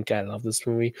 I think I love this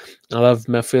movie. I love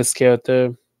Memphis'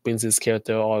 character. Brings his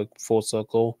character all full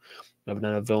circle of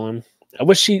another villain. I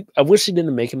wish he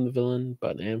didn't make him the villain,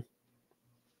 but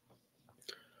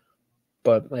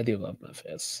but I do love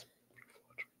Memphis.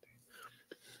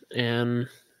 And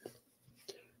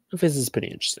Memphis is pretty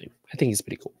interesting. I think he's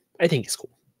pretty cool. I think he's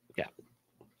cool. Yeah.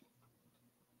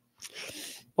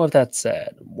 Well, with that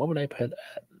said, what would I put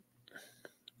at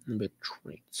number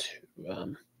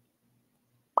 22?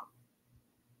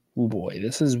 Oh boy,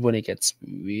 this is when it gets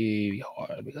really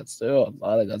hard because there are a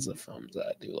lot of Godzilla films that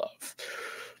I do love.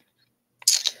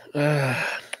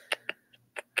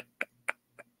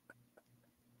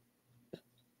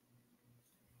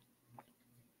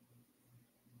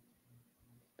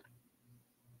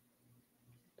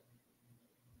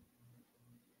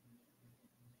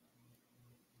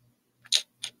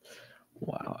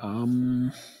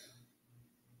 Wow.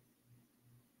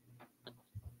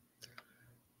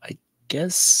 I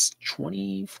guess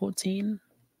 2014.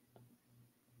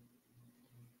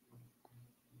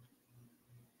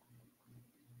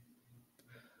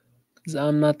 Because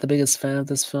I'm not the biggest fan of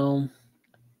this film.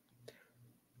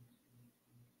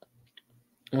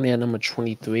 Only at number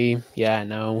 23. Yeah, I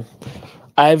know.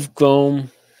 I've grown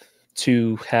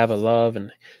to have a love,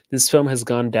 and this film has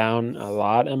gone down a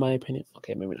lot, in my opinion.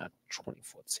 Okay, maybe not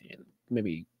 2014.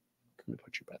 Maybe let me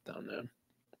put you back down there.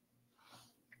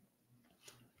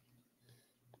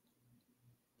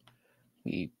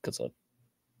 Because of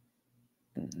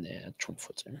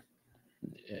 2014.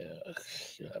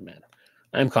 Yeah, man.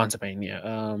 I'm contemplating.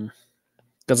 Yeah,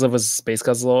 because of his Space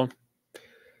Godzilla.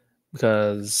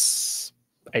 Because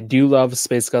I do love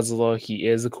Space Godzilla. He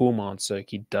is a cool monster.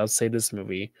 He does save this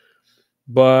movie.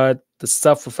 But the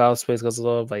stuff without Space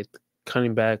Godzilla, like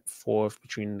cutting back forth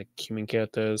between the human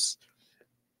characters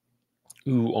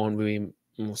who aren't really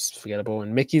most forgettable.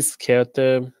 And Mickey's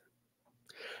character,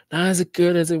 not as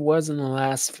good as it was in the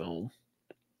last film.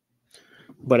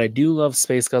 But I do love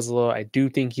Space Godzilla. I do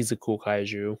think he's a cool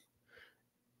kaiju.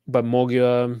 But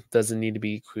Mogira doesn't need to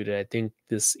be included. I think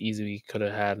this easily could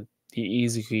have had. He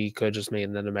easily could have just made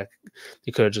another mech.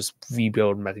 They could have just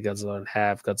rebuilt Mechagodzilla and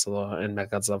have Godzilla and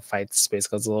Mechagodzilla fight Space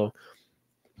Godzilla.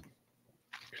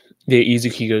 They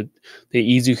easily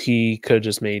could have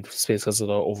just made Space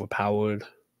Godzilla overpowered.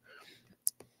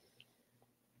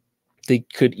 They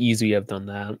could easily have done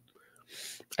that.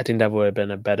 I think that would have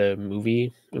been a better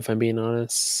movie, if I'm being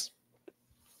honest.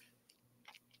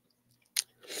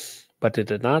 But they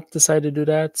did not decide to do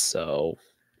that, so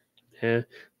yeah.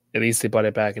 At least they brought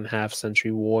it back in Half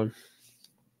Century War.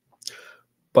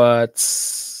 But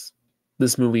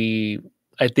this movie,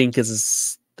 I think, is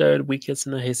his third weakest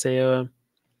in the Heisei era.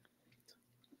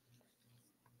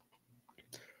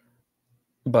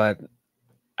 But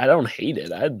I don't hate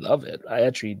it. I love it. I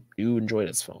actually do enjoy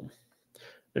this film.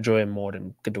 Enjoy it more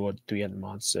than Ghidorah 3-Headed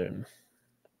Monster and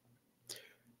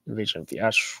Invasion of the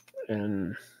Ash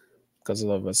and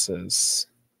Godzilla vs.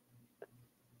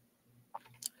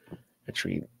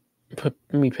 Actually, let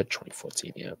me put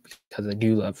 2014, yeah, because I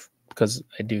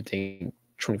do think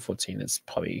 2014 is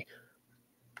probably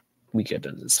weaker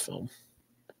than this film.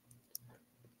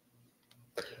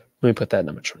 Let me put that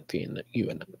number 23 and you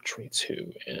at number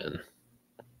 22, and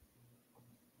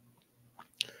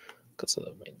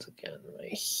Godzilla reigns again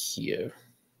right here.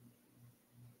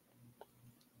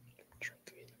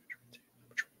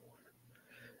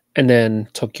 And then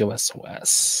Tokyo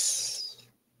SOS.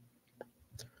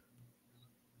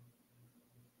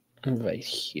 Right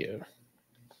here.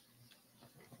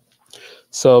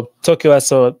 So Tokyo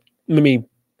SOS, let me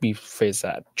rephrase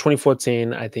that.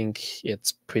 2014, I think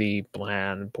it's pretty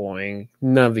bland, boring.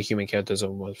 None of the human characters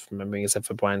are worth remembering except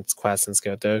for Brian Cranston's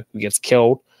character, who gets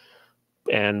killed.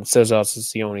 And Cesar's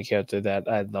is the only character that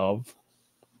I love.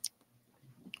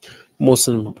 Most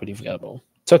of them are pretty forgettable.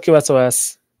 Tokyo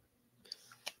SOS,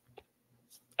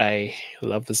 I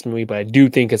love this movie, but I do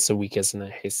think it's the weakest in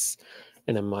the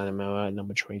Minamera at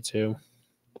number 22.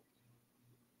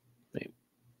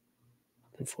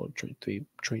 24, 23,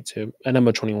 22. At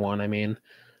number 21, I mean.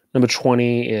 Number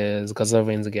 20 is Godzilla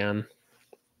Reigns Again.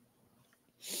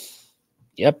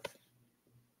 Yep.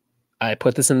 I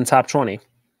put this in the top 20.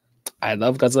 I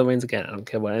love Godzilla Reigns Again. I don't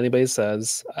care what anybody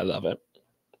says. I love it.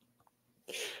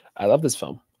 I love this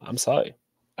film. I'm sorry.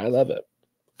 I love it.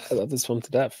 I love this film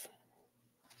to death.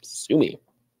 Sue me.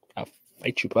 I'll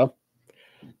fight you, bro.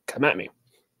 Come at me.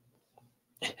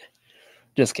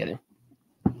 Just kidding.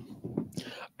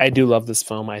 I do love this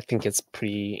film. I think it's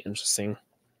pretty interesting.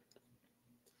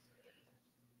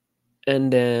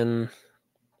 And then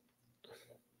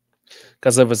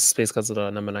Godzilla vs. Space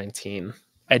Godzilla number 19.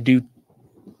 I do.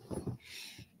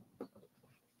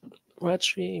 Well,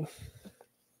 actually,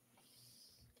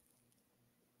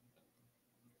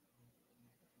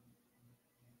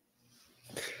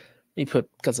 let me put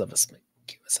Godzilla vs.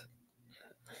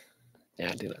 Yeah,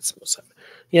 I think that's most of it.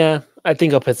 Yeah, I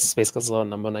think I'll put Space Godzilla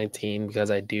number 19 because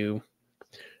I do.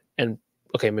 And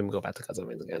okay, maybe go back to Godzilla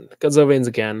Reigns Again. Godzilla Reigns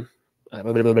Again. Maybe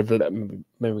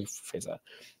rephrase that.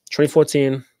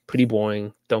 2014, pretty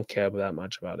boring. Don't care that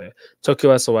much about it.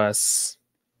 Tokyo SOS.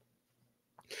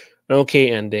 An okay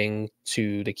ending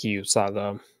to the Kyu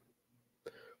saga,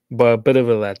 but a bit of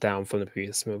a letdown from the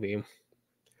previous movie.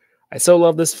 I still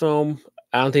love this film.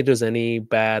 I don't think there's any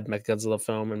bad Mechagodzilla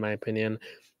film, in my opinion.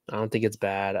 I don't think it's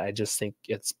bad. I just think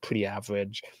it's pretty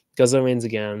average. Godzilla Reigns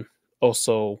Again,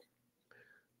 also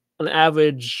an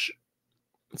average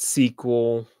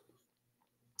sequel.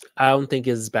 I don't think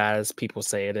it's as bad as people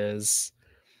say it is.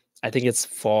 I think it's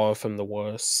far from the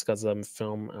worst Godzilla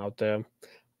film out there.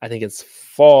 I think it's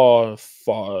far,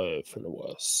 far from the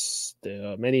worst. There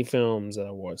are many films that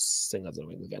are worse than Godzilla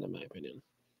Reigns Again, in my opinion.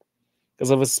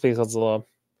 Godzilla vs. Space Godzilla.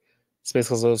 Space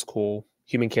Godzilla is cool.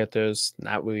 Human characters,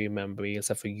 not really remembering,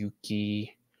 except for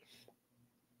Yuki.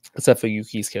 Except for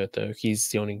Yuki's character. He's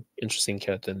the only interesting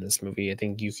character in this movie. I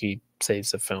think Yuki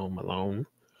saves the film alone.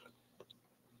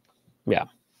 Yeah.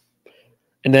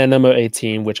 And then number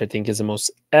 18, which I think is the most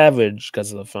average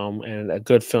Godzilla film and a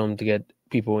good film to get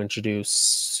people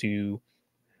introduced to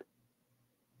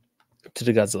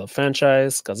the Godzilla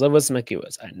franchise, Godzilla vs.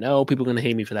 Mechagodzilla. I know people are going to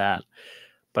hate me for that,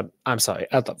 but I'm sorry.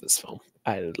 I love this film.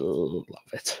 I love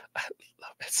it. I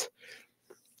love it.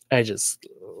 I just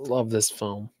love this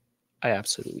film. I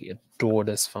absolutely adore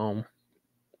this film.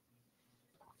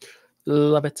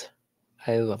 Love it.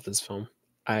 I love this film.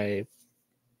 I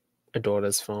adore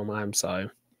this film. I'm sorry.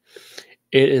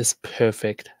 It is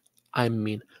perfect. I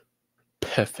mean,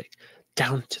 perfect.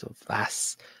 Down to the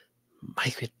last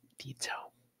micro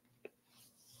detail.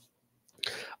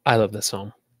 I love this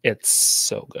film. It's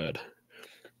so good.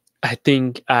 I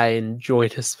think I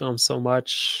enjoyed this film so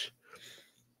much.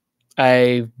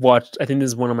 I think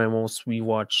this is one of my most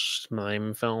rewatched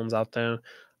mime films out there.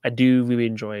 I do really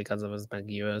enjoy it because of its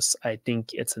Megaguirus. I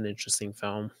think it's an interesting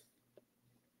film.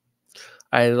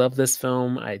 I love this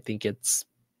film. I think it's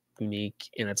unique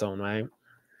in its own right.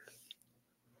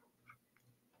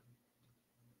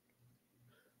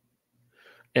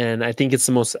 And I think it's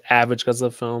the most average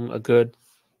Godzilla film.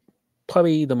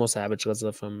 Probably the most average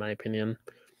Godzilla film, in my opinion.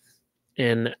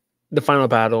 And the final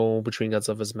battle between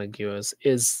Godzilla vs. Megaguirus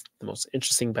is the most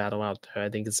interesting battle out there. I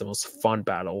think it's the most fun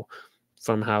battle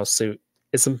from how it's the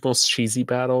most cheesy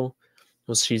battle,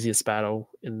 most cheesiest battle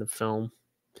in the film.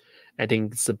 I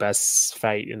think it's the best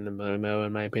fight in the movie,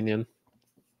 in my opinion,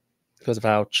 because of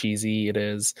how cheesy it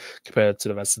is compared to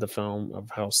the rest of the film, of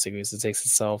how serious it takes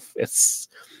itself.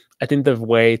 I think the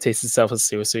way it takes itself as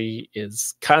seriously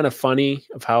is kind of funny,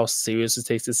 of how serious it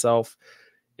takes itself.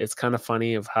 It's kind of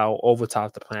funny of how over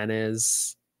top the plan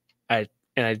is. I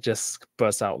just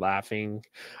burst out laughing.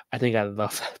 I think I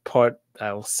love that part,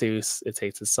 how serious it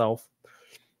takes itself.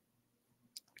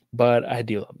 But I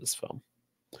do love this film.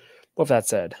 With that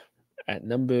said, at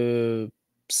number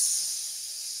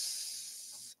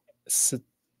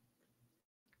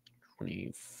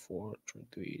 24,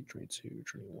 23, 22,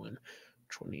 21,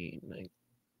 29, 19,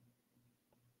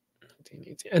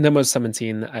 18. And number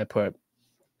 17, I would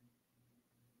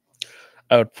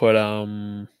put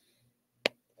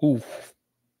ooh,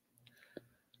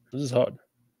 this is hard.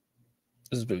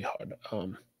 This is really hard.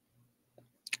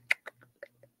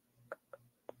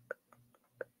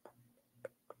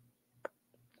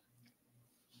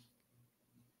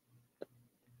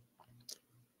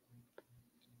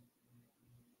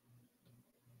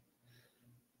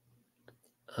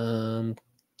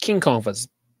 King Kong was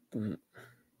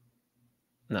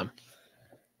no.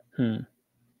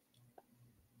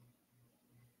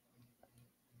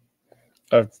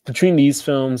 Between these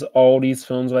films, all these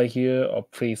films right here are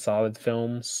pretty solid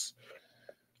films.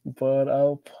 But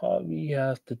I'll probably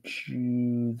have to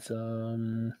choose.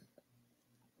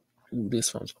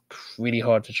 This one's pretty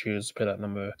hard to choose. Put at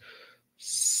number.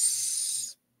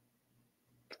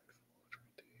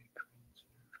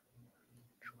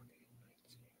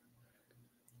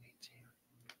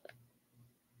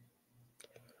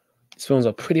 These films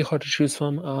are pretty hard to choose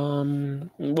from.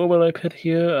 What will I put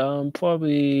here?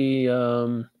 Probably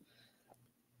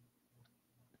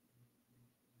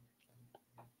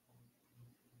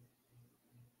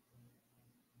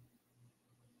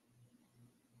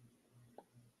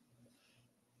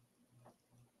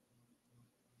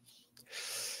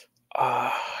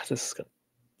this is gonna.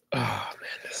 Oh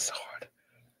man, this is hard.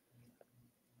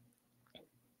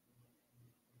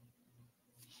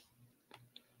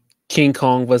 King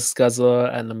Kong vs.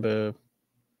 Godzilla at number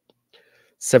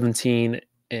 17,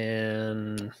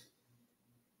 and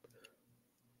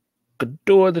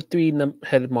Ghidorah the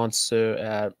three-headed monster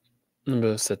at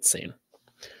number 16.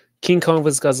 King Kong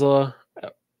vs. Godzilla.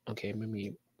 Okay, let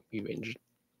me rearrange it.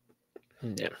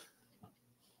 Yeah.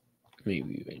 Let me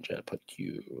rearrange it. Put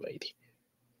you right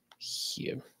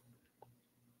here.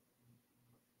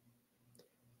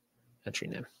 Actually,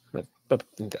 no. But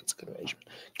I think that's a good arrangement.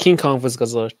 King Kong vs.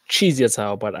 Godzilla, cheesy as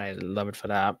hell, but I love it for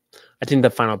that. I think the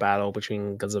final battle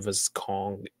between Godzilla vs.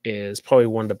 Kong is probably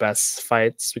one of the best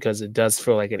fights because it does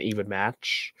feel like an even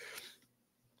match.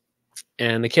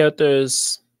 And the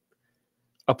characters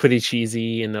are pretty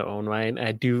cheesy in their own right.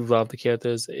 I do love the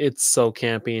characters. It's so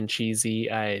campy and cheesy.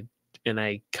 I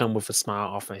come with a smile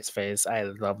off my face. I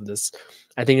love this.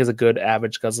 I think it's a good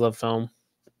average Godzilla film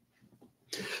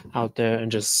out there,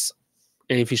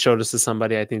 and if you show this to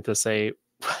somebody, I think they'll say,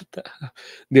 "What the?"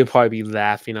 They'll probably be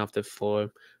laughing off the floor.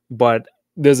 But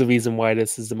there's a reason why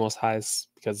this is the most highest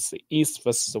because it's the East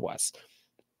versus the West.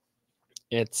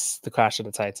 It's the Clash of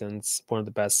the Titans, one of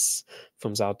the best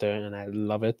films out there, and I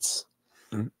love it.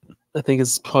 I think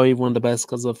it's probably one of the best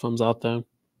Godzilla films out there.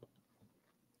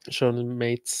 Show them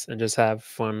mates and just have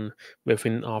fun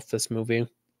riffing off this movie.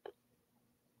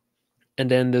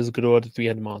 And then there's Ghidorah the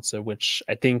three-headed monster, which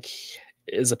I think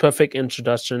is a perfect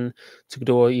introduction to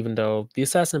Ghidorah, even though the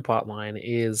assassin plotline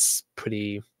is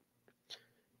pretty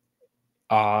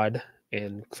odd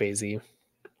and crazy.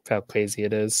 How crazy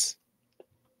it is.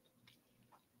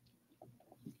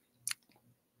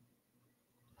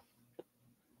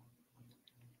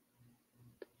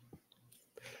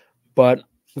 But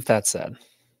with that said,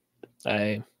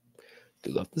 I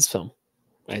do love this film.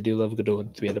 I do love Ghidorah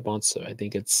the three-headed monster. I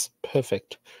think it's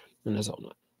perfect in its own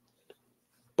right.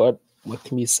 But what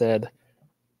can be said?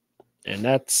 And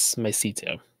that's my C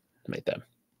tier right there.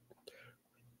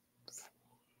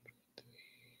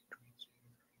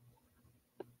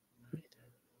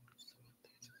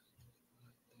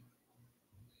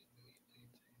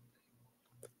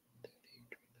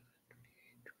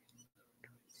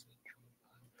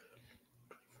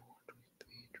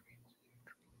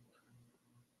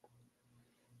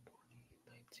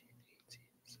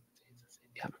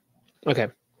 Yeah. Okay.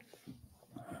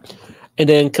 And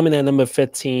then coming at number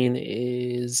 15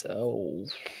 is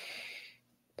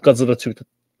Godzilla 2.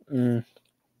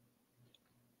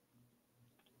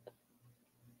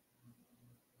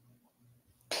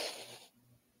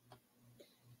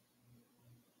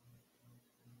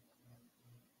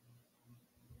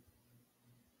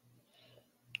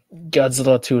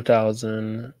 Godzilla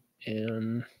 2000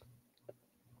 and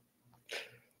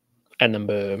at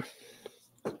number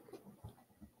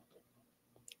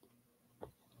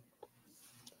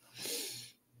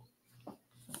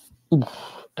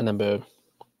at number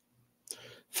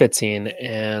 15,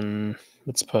 and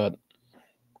let's put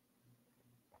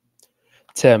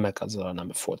Godzilla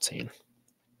number 14.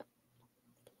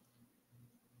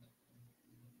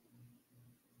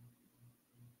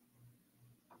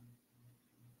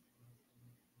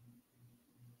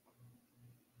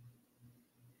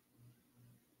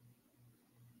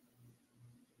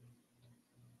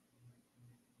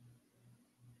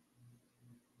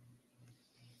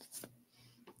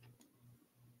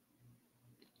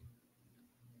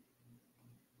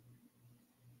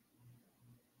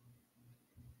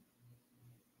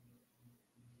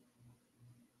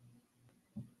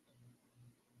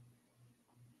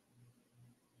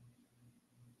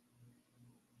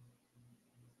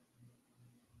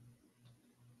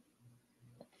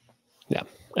 Yeah,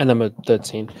 and number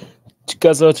 13,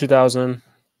 Godzilla 2000.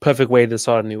 Perfect way to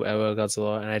start a new era of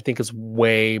Godzilla, and I think it's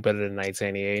way better than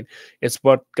 1988. It's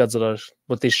what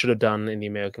they should have done in the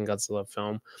American Godzilla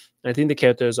film. And I think the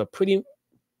characters are pretty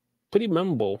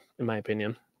memorable, in my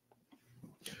opinion.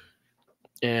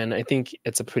 And I think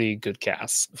it's a pretty good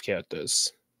cast of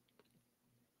characters.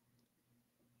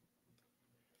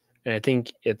 And I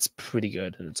think it's pretty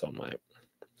good in its own right.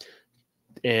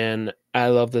 And I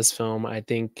love this film. I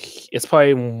think it's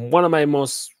probably one of my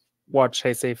most watched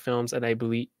Heisei films, and I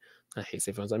believe not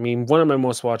Heisei films. I mean, one of my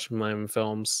most watched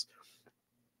films,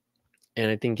 and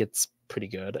I think it's pretty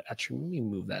good. Actually, let me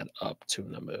move that up to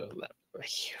number 11 right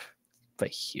here.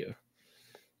 right here.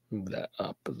 Move that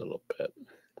up a little bit.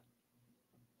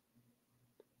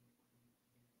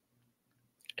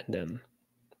 And then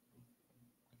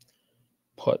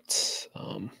put,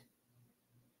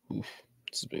 oof,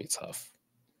 this is really tough.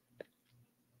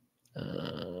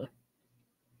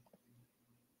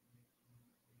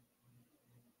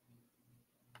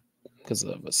 Because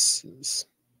of us is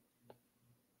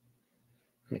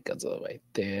make Godzilla right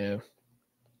there.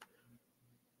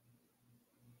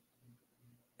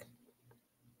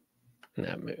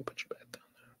 Now maybe put you back down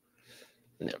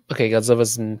there. Yeah. Okay,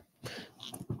 Godzilla's in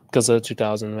Godzilla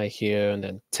 2000 right here, and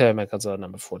then Terra Godzilla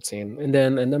number 14, and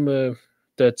then at number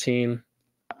 13.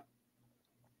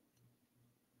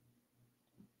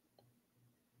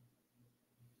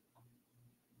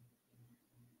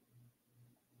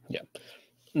 Yeah,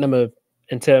 number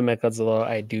and Terra Godzilla,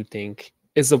 I do think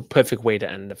is a perfect way to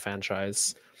end the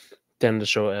franchise, to end the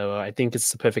show era. I think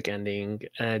it's the perfect ending,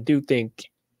 and I do think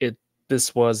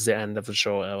this was the end of the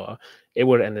show era. It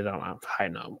would have ended on a high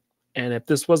note. And if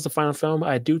this was the final film,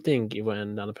 I do think it would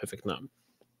end on a perfect note.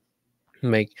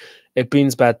 Like, it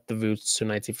brings back the roots to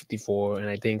 1954, and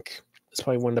I think it's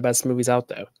probably one of the best movies out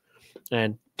there.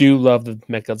 And I do love the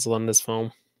Mechagodzilla in this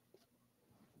film.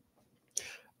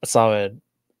 A solid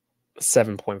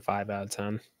 7.5 out of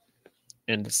 10,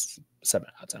 and it's 7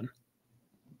 out of 10.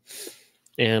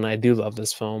 And I do love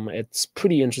this film. It's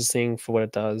pretty interesting for what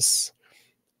it does.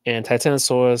 And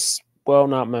Titanosaurus, well,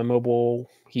 not memorable.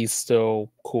 He's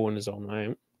still cool in his own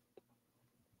right.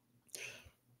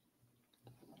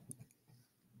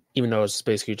 Even though it's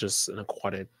basically just an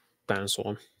aquatic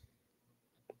dinosaur.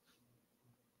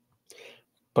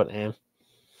 But and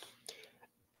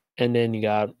then you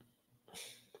got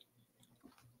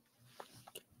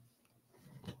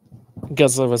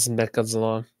Godzilla vs.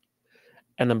 Mechagodzilla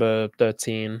at number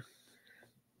 13.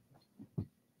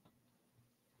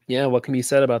 Yeah, what can be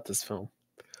said about this film?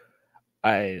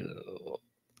 I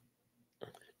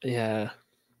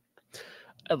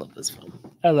love this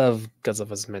film. I love Godzilla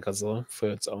vs. Mechagodzilla for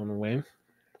its own way.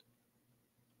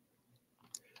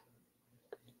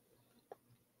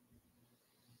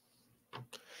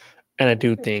 And I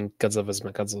do think Godzilla vs.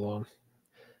 Mechagodzilla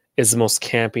is the most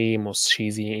campy, most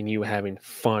cheesy, and you having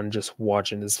fun just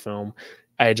watching this film.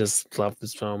 I just love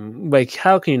this film. Like,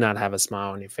 how can you not have a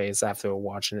smile on your face after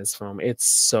watching this film? It's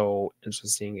so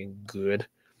interesting and good.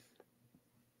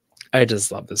 I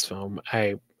just love this film.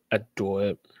 I adore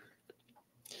it.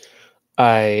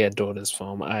 I adore this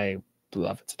film. I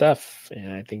love it to death,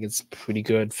 and I think it's a pretty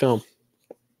good film.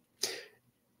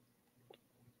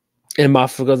 And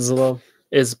Mothra Godzilla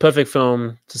is a perfect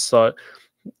film to start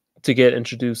to get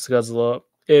introduced to Godzilla.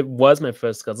 It was my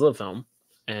first Godzilla film,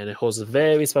 and it holds a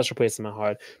very special place in my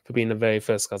heart for being the very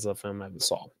first Godzilla film I ever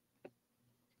saw.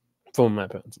 From my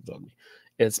parents told me.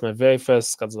 It's my very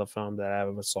first Godzilla film that I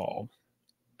ever saw.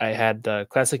 I had the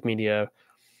classic media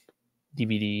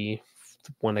DVD,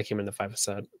 the one that came in the 5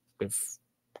 set with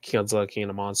Godzilla, King of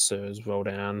the Monsters,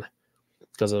 Rodan,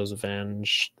 Godzilla's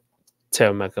Revenge,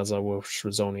 Terra Godzilla, which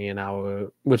was only an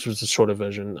hour, which was a shorter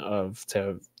version of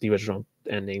the original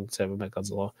ending, Terra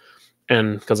Godzilla,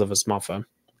 and Godzilla's Mothra.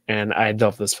 And I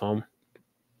love this film.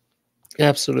 I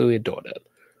absolutely adored it.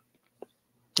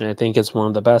 And I think it's one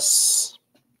of the best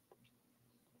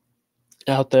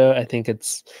out there. I think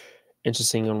it's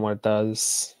interesting on what it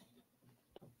does.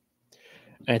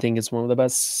 I think it's one of the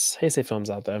best Heisei films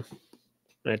out there.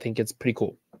 And I think it's pretty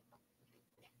cool.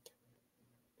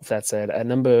 With that said, at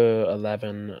number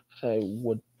 11, I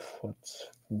would put...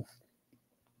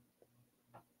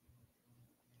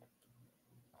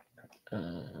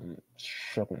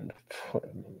 struggling to put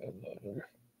at number 11.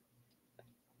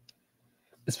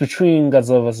 It's between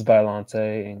Godzilla vs.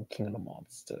 Biollante and King of the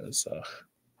Monsters.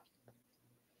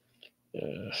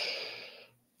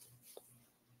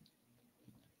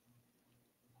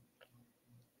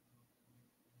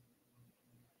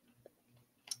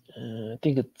 I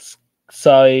think it's...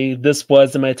 Sorry, this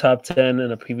was in my top 10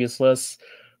 in a previous list.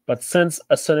 But since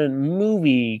a certain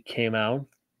movie came out,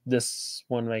 this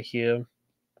one right here,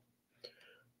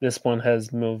 this one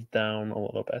has moved down a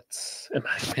little bit, in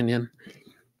my opinion.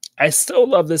 I still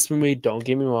love this movie, don't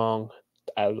get me wrong.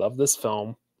 I love this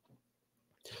film.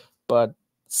 But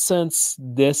since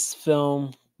this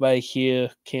film right here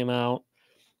came out,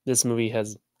 this movie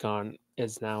is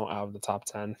now out of the top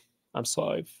 10. I'm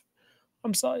sorry.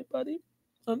 I'm sorry, buddy.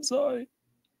 I'm sorry.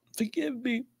 Forgive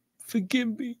me.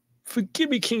 Forgive me.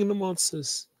 Forgive me, King of the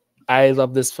Monsters. I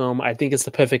love this film. I think it's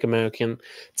the perfect American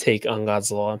take on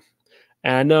Godzilla.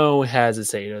 And I know it has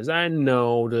its haters. I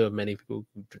know there are many people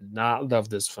who do not love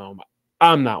this film.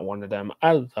 I'm not one of them.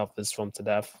 I love this film to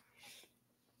death.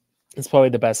 It's probably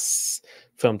the best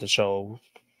film to show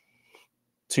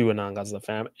to a non-Godzilla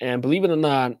fan. And believe it or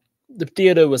not, the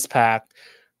theater was packed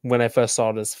when I first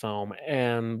saw this film.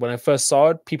 And when I first saw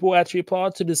it, people actually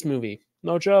applauded to this movie.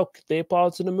 No joke. They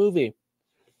applauded to the movie.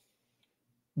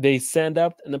 They stand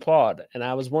up and applaud. And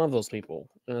I was one of those people.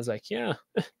 And I was like, yeah,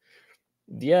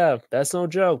 yeah, that's no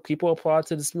joke. People applaud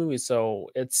to this movie. So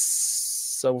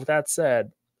with that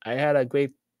said, I had a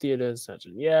great theater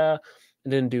session. Yeah, it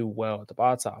didn't do well at the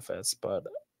box office, but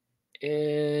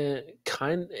it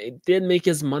did make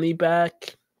his money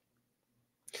back.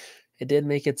 It did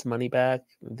make its money back.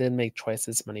 It did make twice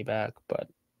its money back, but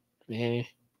eh.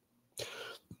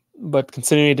 But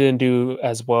considering it didn't do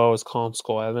as well as Kong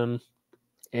Skull Island,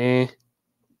 eh.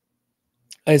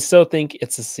 I still think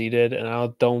it succeeded, and I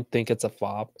don't think it's a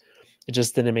flop. It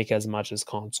just didn't make as much as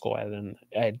Kong Skull Island.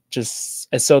 I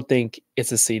still think it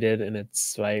succeeded, and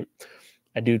it's right.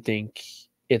 I do think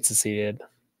it succeeded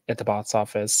at the box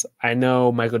office. I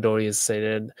know Michael Dougherty has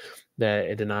stated that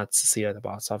it did not succeed at the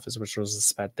box office, which was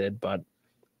expected, but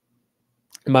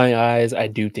in my eyes, I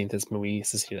do think this movie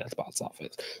succeeded at the box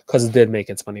office because it did make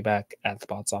its money back at the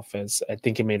box office. I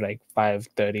think it made like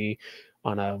 530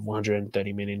 on a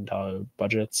 $130 million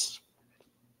budget.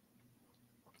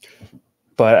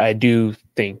 But I do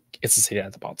think it succeeded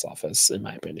at the box office, in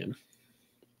my opinion.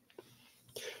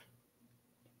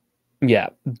 Yeah,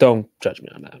 don't judge me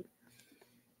on that.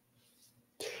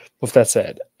 With that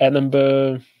said, at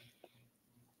number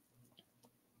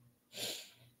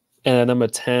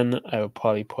 10, I would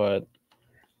probably put.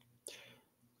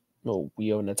 Oh,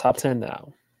 we are in the top 10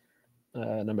 now.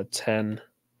 Number 10,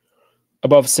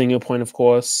 above Single Point, of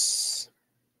course,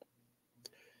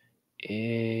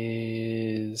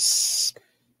 is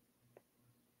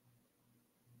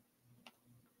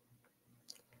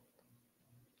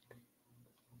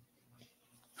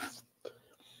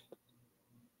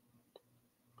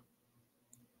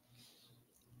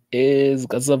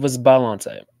Godzilla vs.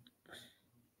 Biollante.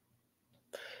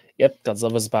 Yep,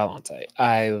 Godzilla vs. Biollante.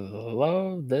 I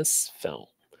love this film.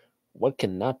 What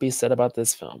cannot be said about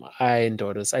this film? I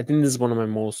adore this. I think this is one of my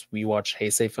most rewatched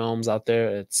Heisei films out there.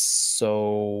 It's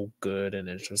so good and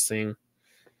interesting.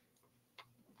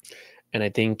 And I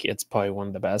think it's probably one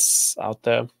of the best out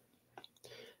there.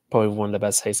 Probably one of the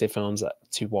best Heisei films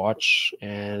to watch,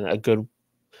 and I can't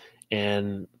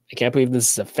believe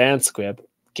this is a fan script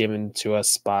given to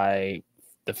us by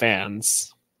the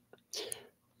fans.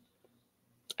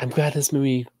 I'm glad this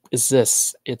movie is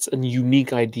this. It's a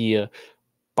unique idea.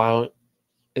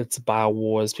 It's bio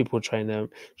wars. People trying to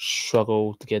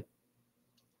struggle with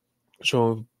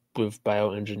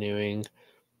bioengineering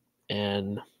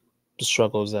and the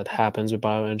struggles that happens with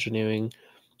bioengineering,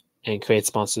 and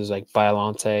creates monsters like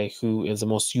Biollante, who is the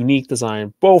most unique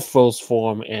design, both rose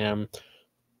form and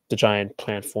the giant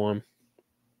plant form.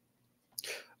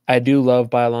 I do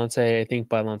love Biollante. I think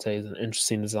Biollante is an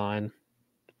interesting design.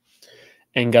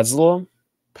 And Godzilla,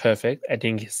 perfect. I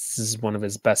think this is one of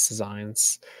his best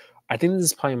designs. I think this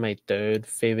is probably my third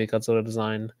favorite Godzilla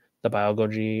design, the Bio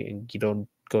Goji and Gido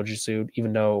Goji suit.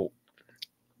 Even though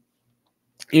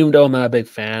I'm not a big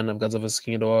fan of Godzilla vs.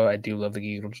 King Ghidorah, I do love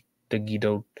the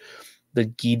Gido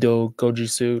Goji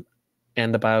suit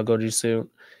and the Bio Goji suit,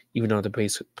 even though they're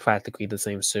practically the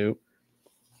same suit.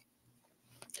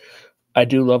 I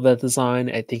do love that design.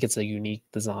 I think it's a unique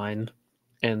design,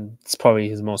 and it's probably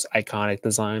his most iconic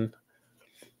design.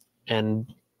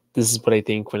 And this is what I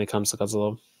think when it comes to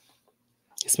Godzilla.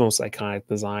 His most iconic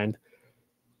design.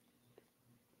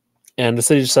 And the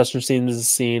city destruction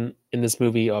scenes in this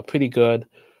movie are pretty good.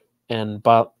 And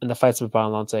the fights with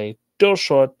Biollante, still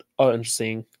short, are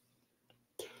interesting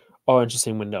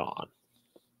when they're on.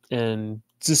 And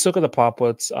just look at the plot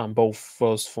points on both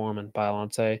Rose Form and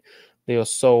Biollante. They are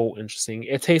so interesting.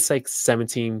 It takes like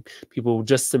 17 people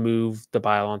just to move the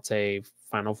Biollante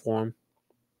final form,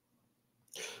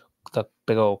 the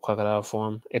big old crocodile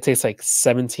form. It takes like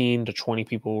 17 to 20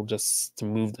 people just to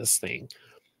move this thing.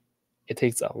 It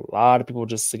takes a lot of people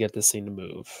just to get this thing to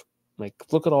move. Like,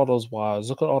 look at all those wires.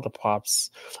 Look at all the props.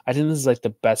 I think this is like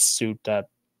the best suit that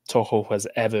Toho has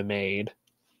ever made.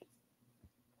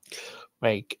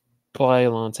 Like,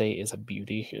 Biollante is a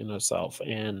beauty in herself,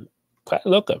 and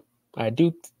look at. I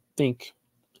do think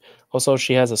also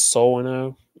she has a soul in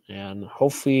her, and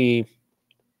hopefully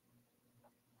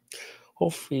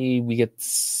we get to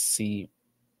see.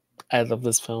 I love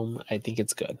this film. I think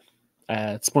it's good.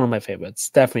 It's one of my favorites.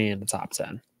 Definitely in the top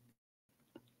 10.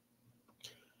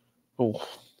 Oh,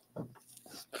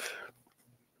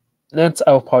 next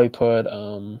I'll probably put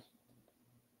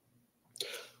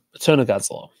Return of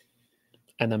Godzilla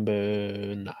at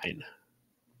number 9.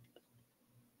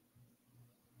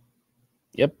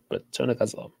 Yep, Return of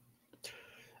Godzilla.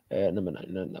 Number 9,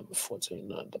 not number 14,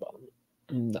 not at the bottom.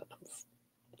 Not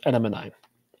at number 9.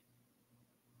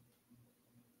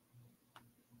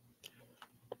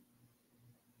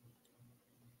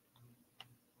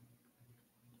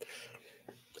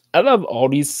 I love all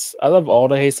these. I love all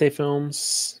the Heisei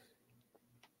films,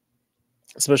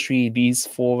 especially these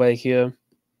 4 right here.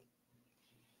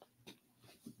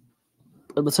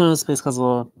 Return of Space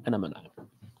Godzilla and number 9,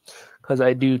 because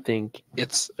I do think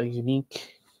it's a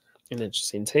unique and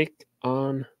interesting take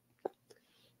on,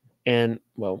 and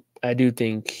well, I do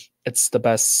think it's the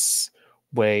best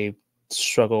way to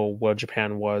struggle where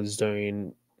Japan was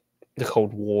during the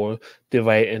Cold War, the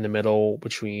right in the middle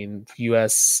between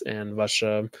U.S. and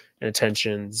Russia, and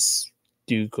tensions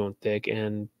do go thick.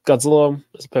 And Godzilla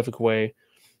is a perfect way,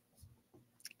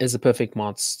 is a perfect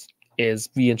monster, is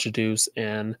reintroduced,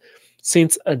 and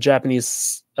since a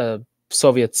Japanese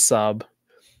Soviet sub,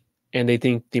 and they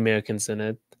think the Americans in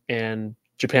it, and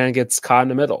Japan gets caught in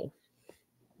the middle,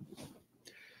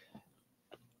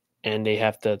 and they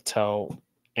have to tell,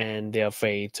 and they're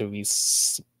afraid to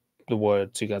release the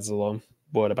word to Godzilla,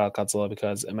 word about Godzilla,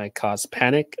 because it might cause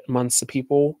panic amongst the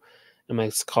people, it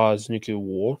might cause nuclear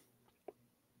war,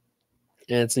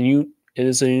 and it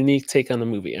is a unique take on the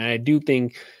movie, and I do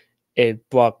think it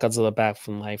brought Godzilla back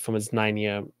from life from his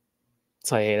 9-year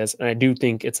hiatus, and I do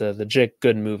think it's a legit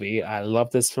good movie. I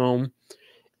love this film.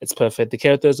 It's perfect. The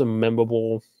characters are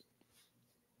memorable.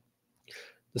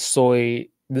 The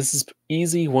story. This is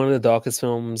easy one of the darkest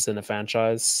films in the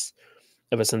franchise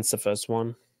ever since the first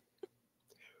one.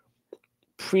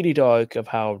 Pretty dark of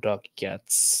how dark it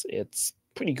gets. It's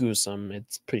pretty gruesome.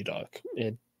 It's pretty dark.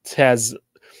 It has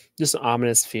just an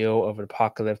ominous feel of an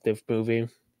apocalyptic movie.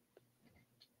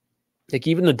 Like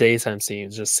even the daytime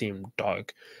scenes just seem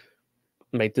dark.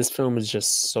 Like this film is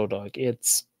just so dark.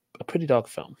 It's a pretty dark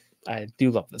film. I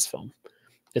do love this film.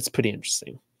 It's pretty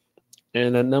interesting.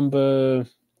 And at number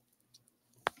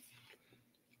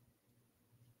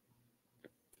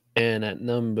and at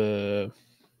number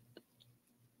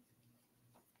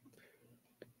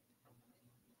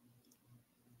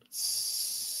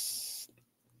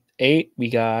 8, we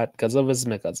got Godzilla vs.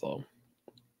 Mechagodzilla.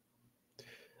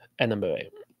 At number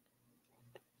 8.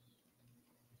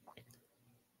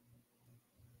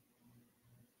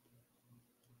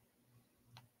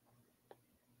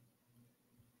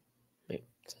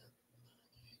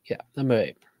 Yeah, number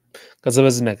 8. Godzilla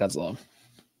vs. Mechagodzilla.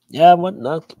 Yeah, what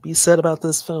not to be said about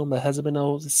this film that hasn't been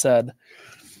always said.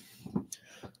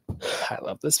 I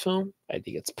love this film. I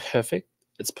think it's perfect.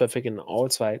 It's perfect in all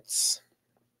its rights.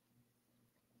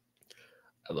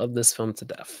 I love this film to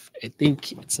death. I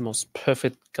think it's the most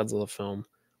perfect Godzilla film.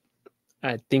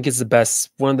 I think it's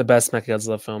one of the best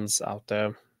Mechagodzilla films out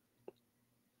there.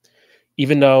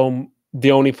 Even though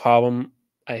the only problem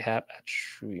I have,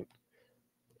 actually,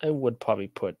 I would probably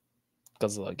put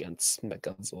Godzilla against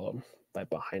Mechagodzilla right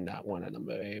behind that one at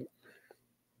number 8.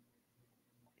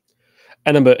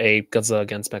 At number 8, Godzilla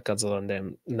against Mechagodzilla, and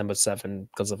then number 7,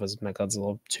 Godzilla vs.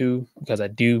 Mechagodzilla 2, because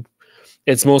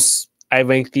I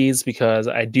rank these because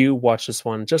I do watch this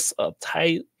one just a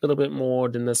tight little bit more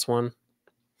than this one.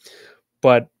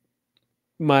 But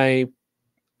the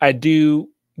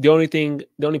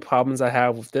only problems I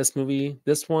have with this movie,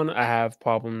 this one, I have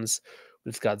problems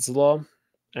with Godzilla.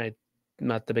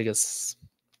 Not the biggest.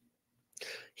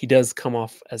 He does come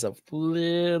off as a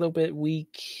little bit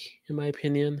weak, in my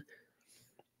opinion.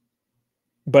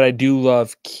 But I do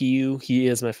love Kyu. He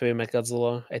is my favorite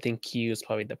Mechagodzilla. I think Kyu is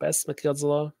probably the best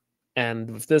Mechagodzilla. And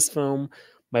with this film,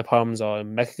 my problems are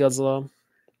Mechagodzilla.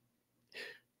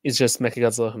 It's just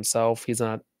Mechagodzilla himself.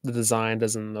 The design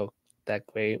doesn't look that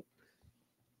great.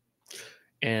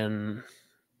 And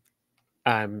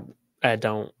I'm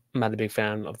not a big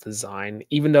fan of the design,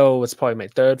 even though it's probably my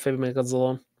third favorite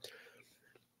Mechagodzilla.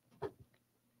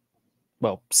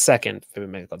 Well, second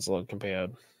favorite Mechagodzilla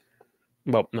compared.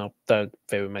 Well, no, third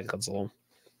favorite Mechagodzilla.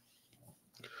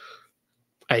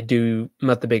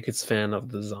 Not the biggest fan of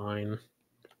the design.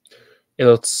 It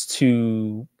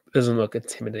doesn't look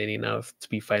intimidating enough to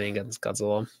be fighting against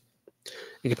Godzilla.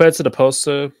 And compared to the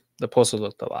poster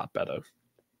looked a lot better.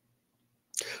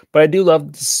 But I do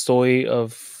love the story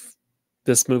of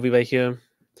this movie right here,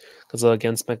 Godzilla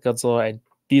against Mechagodzilla.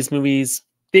 These movies,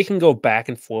 they can go back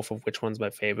and forth of which one's my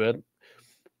favorite,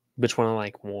 which one I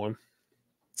like more.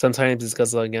 Sometimes it's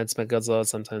Godzilla against Mechagodzilla,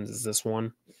 sometimes it's this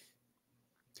one.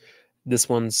 This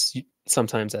one's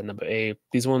sometimes at number 8.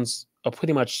 These ones are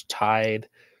pretty much tied.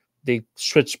 They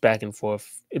switch back and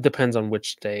forth. It depends on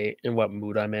which day and what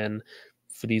mood I'm in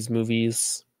for these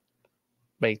movies.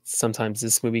 Like sometimes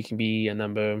this movie can be a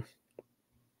number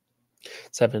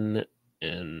 7,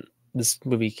 And this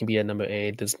movie can be at number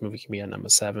 8. This movie can be at number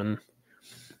 7.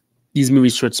 These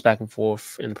movies switch back and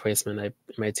forth in placement. I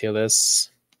might tier this.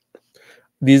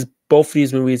 Both of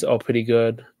these movies are pretty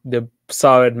good. They're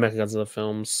solid Mechagodzilla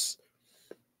films.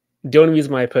 The only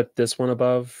reason why I put this one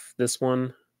above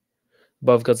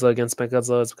Godzilla against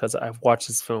Mechagodzilla, is because I've watched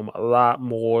this film a lot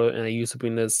more, and I used to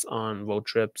bring this on road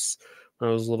trips when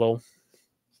I was little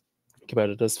compared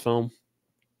to this film.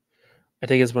 I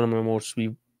think it's one of my most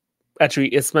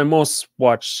it's my most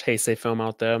watched Heisei film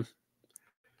out there.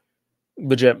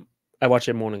 Legit, I watch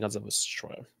it more than Godzilla vs.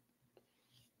 Destroyer.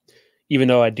 Even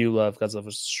though I do love Godzilla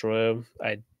vs. Destroyer,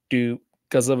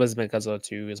 Godzilla vs. Mechagodzilla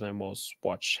 2 is my most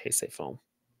watched Heisei film.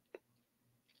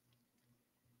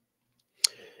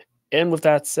 And with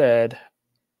that said,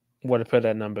 what I put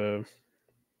at number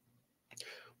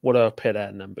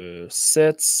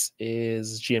 6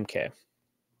 is GMK.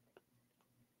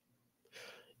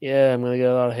 Yeah, I'm gonna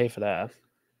get a lot of hate for that.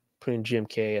 Putting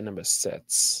GMK at number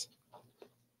 6.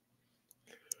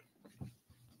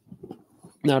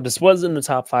 Now, this was in the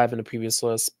top 5 in the previous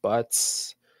list, but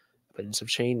opinions have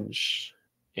changed.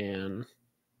 And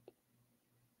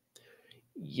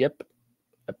yep,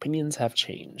 opinions have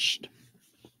changed.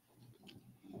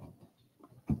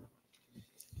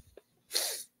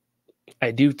 I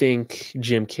do think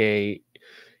GMK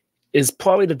is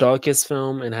probably the darkest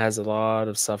film and has a lot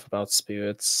of stuff about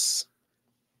spirits.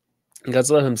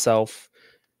 Godzilla himself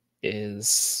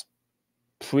is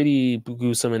pretty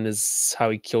gruesome in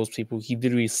how he kills people. He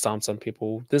literally stomps on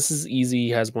people. This is easy. He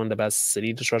has one of the best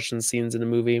city destruction scenes in the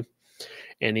movie.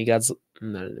 And he got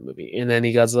not in the movie. And then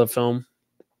he got the film.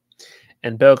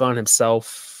 And Baragon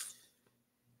himself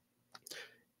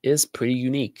is pretty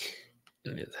unique.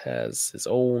 And it has his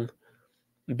own.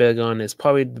 Baragon is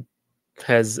probably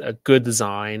has a good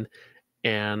design.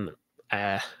 And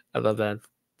I love that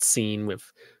scene with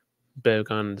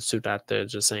Baragon and the suit actor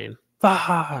just saying,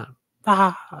 "Bah!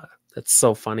 That's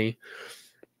so funny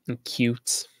and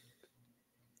cute."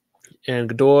 And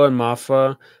Ghidorah and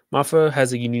Mothra. Mothra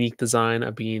has a unique design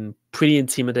of being pretty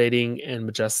intimidating and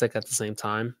majestic at the same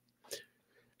time.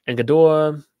 And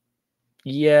Ghidorah,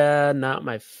 yeah, not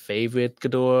my favorite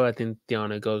Ghidorah. I think the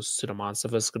honor goes to the Monster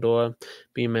vs. Ghidorah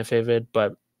being my favorite,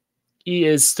 but he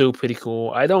is still pretty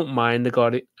cool. I don't mind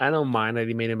I don't mind that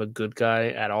he made him a good guy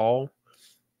at all.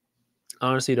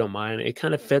 Honestly, don't mind. It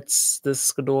kind of fits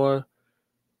this Ghidorah.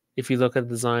 If you look at the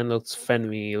design, it looks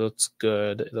friendly, it looks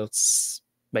good, it looks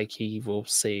like he will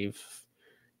save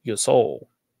your soul.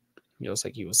 It looks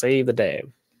like he will save the day.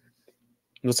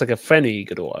 It looks like a friendly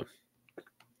Ghidorah.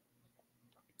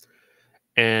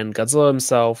 And Godzilla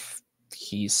himself,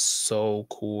 he's so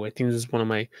cool. I think this is one of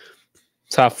my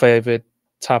top 5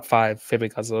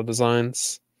 favorite Godzilla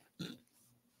designs.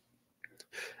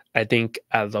 I think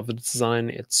I love the design.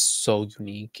 It's so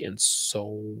unique and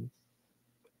so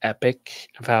epic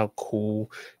of how cool.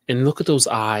 And look at those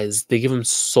eyes. They give him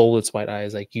soulless white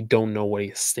eyes. Like, you don't know what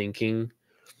he's thinking.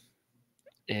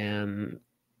 And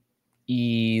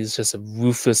he's just a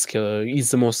ruthless killer.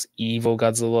 He's the most evil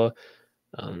Godzilla.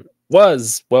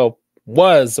 Was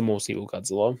the most evil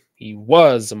Godzilla. He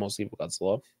was the most evil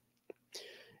Godzilla.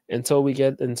 Until we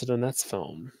get into the next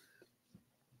film.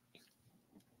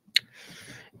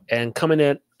 And coming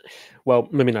in, well,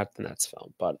 maybe not the next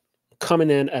film, but coming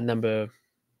in at number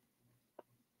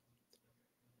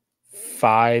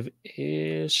 5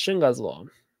 is Shin Godzilla.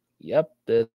 Yep,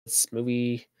 this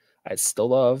movie I still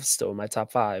love, still in my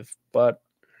top 5. But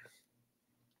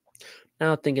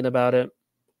now thinking about it,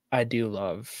 I do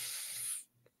love.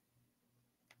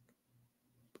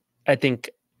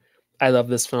 I love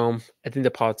this film. I think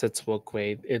the politics were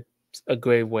great. It's a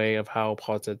great way of how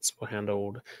politics were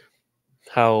handled,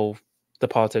 how the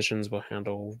politicians were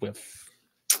handled with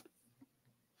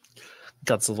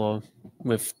Godzilla,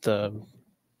 with the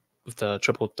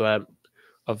triple threat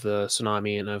of the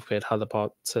tsunami and earthquake, how the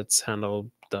politics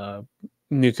handled the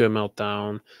nuclear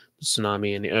meltdown, the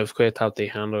tsunami, and the earthquake, how they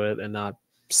handled it and not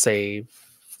save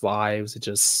lives.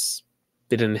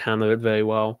 They didn't handle it very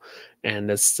well.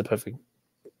 And it's the perfect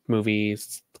movie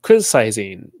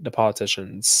criticizing the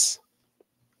politicians.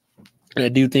 And I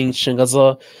do think Shin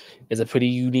Godzilla is a pretty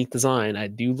unique design. I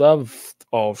do love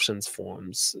all of Shin's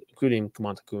forms, including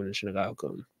Kumontakun and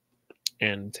Shinigami-kun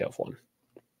and Tail Form.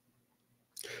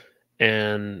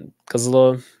 And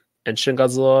Godzilla and Shin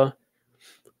Godzilla.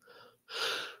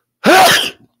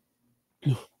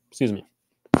 Excuse me.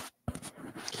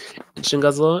 And Shin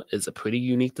Godzilla is a pretty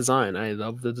unique design. I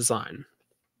love the design.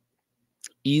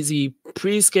 Easy,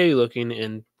 pretty scary looking,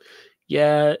 and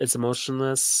yeah, it's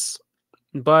emotionless,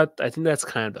 but I think that's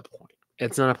kind of the point.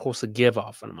 It's not supposed to give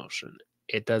off an emotion.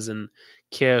 It doesn't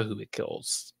care who it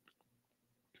kills.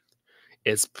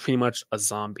 It's pretty much a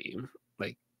zombie,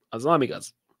 like a zombie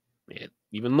Godzilla. It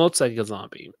even looks like a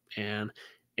zombie, and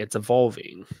it's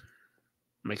evolving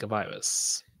like a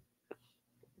virus.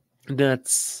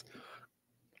 That's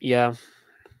yeah.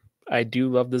 I do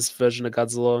love this version of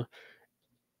Godzilla,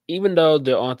 even though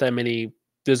there aren't that many.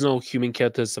 There's no human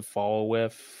characters to follow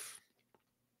with,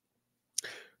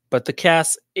 but the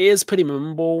cast is pretty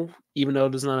memorable, even though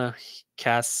there's not a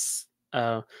cast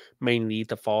main lead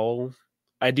to follow.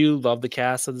 I do love the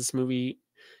cast of this movie,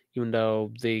 even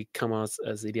though they come out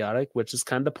as idiotic, which is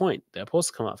kind of the point. They're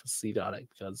supposed to come off as idiotic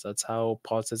because that's how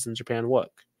politics in Japan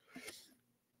work.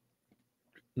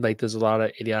 Like, there's a lot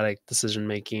of idiotic decision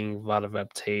making, a lot of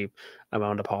red tape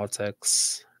around the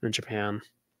politics in Japan,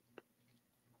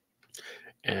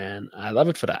 and I love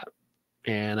it for that.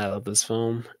 And I love this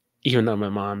film, even though my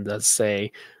mom does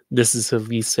say this is her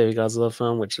least favorite Godzilla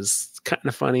film, which is kind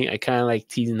of funny. I kind of like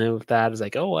teasing her with that. It's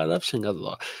like, oh, I love Shin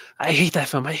Godzilla. I hate that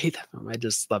film. I hate that film. I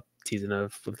just love teasing her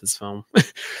with this film.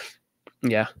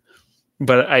 Yeah,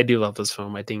 but I do love this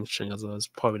film. I think Shin Godzilla is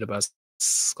probably the best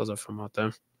Godzilla film out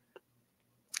there.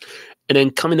 And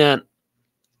then coming at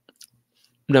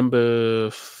number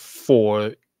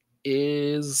 4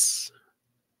 is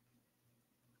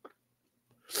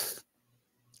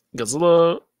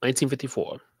Godzilla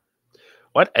 1954.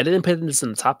 What? I didn't put this in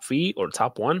the top 3 or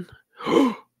top 1?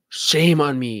 Shame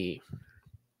on me.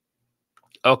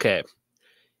 Okay.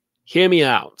 Hear me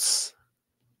out.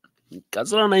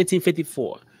 Godzilla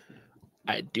 1954.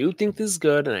 I do think this is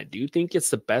good, and I do think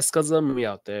it's the best Godzilla movie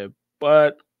out there,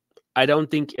 but I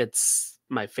don't think it's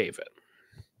my favorite.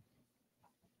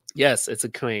 Yes, it's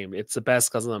acclaimed. It's the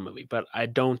best Godzilla movie, but I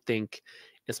don't think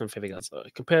it's my favorite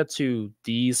Godzilla. Compared to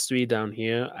these 3 down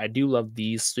here, I do love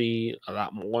these 3 a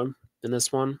lot more than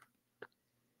this one.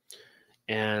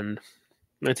 And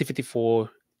 1954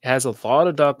 has a lot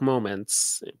of dark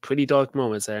moments, pretty dark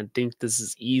moments, and I think this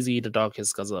is easily the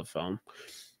darkest Godzilla film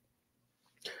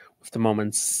with the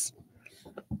moments.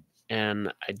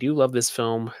 And I do love this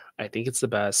film. I think it's the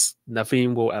best.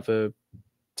 Nothing will ever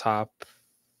top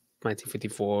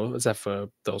 1954 except for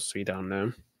those 3 down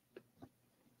there.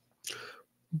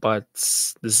 But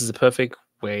this is a perfect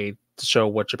way to show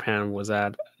what Japan was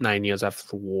at 9 years after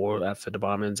the war, after the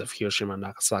bombings of Hiroshima and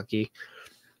Nagasaki,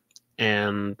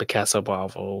 and the Castle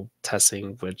Bravo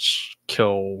testing, which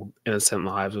killed innocent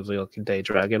lives of the Looking Day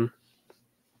Dragon,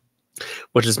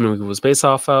 which this movie was based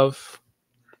off of.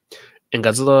 And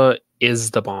Godzilla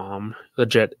is the bomb.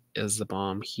 Legit is the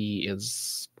bomb. He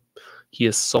is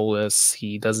soulless.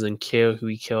 He doesn't care who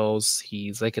he kills.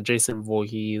 He's like a Jason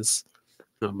Voorhees.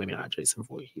 No, maybe not Jason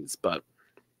Voorhees, but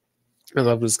I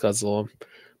love this Godzilla.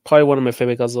 Probably one of my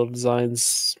favorite Godzilla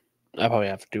designs. I probably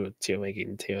have to do a tier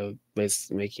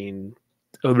list making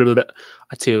all the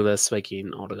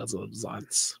Godzilla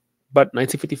designs. But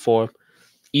 1954,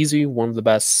 easily one of the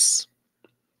best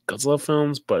Godzilla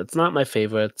films, but it's not my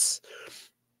favorites.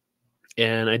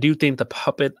 And I do think the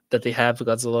puppet that they have for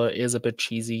Godzilla is a bit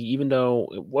cheesy, even though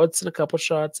it works in a couple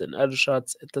shots, and other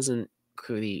shots it doesn't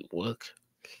really work.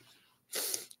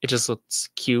 It just looks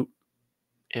cute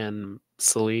and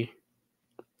silly,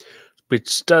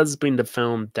 which does bring the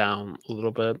film down a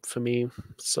little bit for me.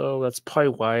 So that's probably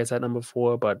why it's at number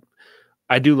 4. But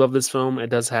I do love this film. It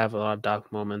does have a lot of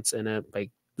dark moments in it,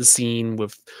 like the scene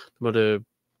with the mother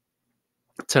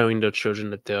telling their children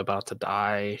that they're about to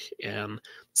die, and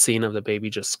scene of the baby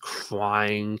just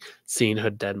crying, seeing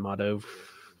her dead mother,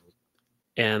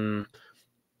 and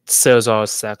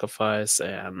Caesar's sacrifice.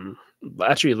 And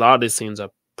actually, a lot of these scenes are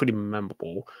pretty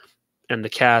memorable, and the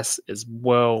cast is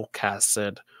well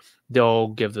casted. They'll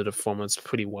give the performance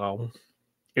pretty well.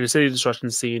 And the city destruction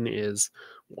scene is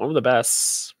one of the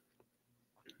best,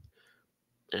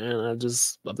 and I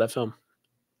just love that film.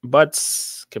 But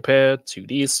compared to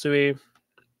these 3,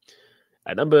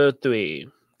 at number 3,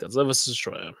 Godzilla vs.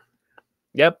 Destroyer.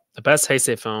 Yep, the best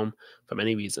Heisei film for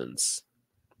many reasons.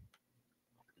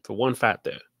 For one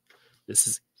factor, this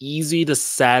is easily the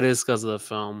saddest Godzilla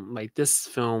film. Like, this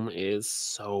film is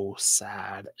so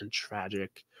sad and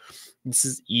tragic. This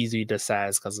is easily the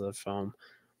saddest Godzilla film.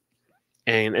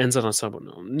 And ends on a somber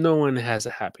note. No one has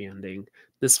a happy ending.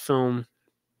 This film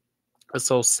is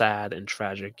so sad and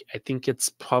tragic. I think it's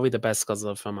probably the best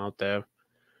Godzilla film out there.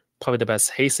 Probably the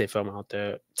best Heisei film out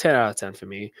there. 10 out of 10 for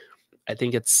me. I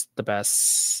think it's the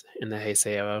best in the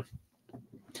Heisei era.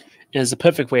 And it's a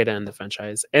perfect way to end the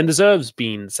franchise. And deserves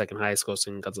being the second highest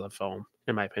grossing Godzilla film,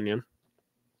 in my opinion.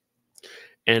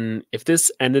 And if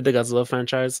this ended the Godzilla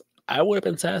franchise, I would have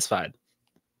been satisfied.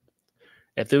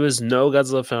 If there was no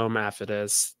Godzilla film after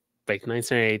this, like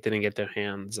 1998 didn't get their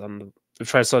hands on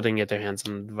if TriStar didn't get their hands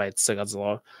on the rights to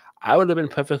Godzilla, I would have been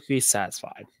perfectly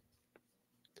satisfied.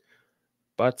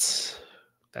 But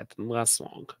that didn't last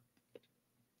long.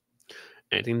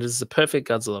 And I think this is a perfect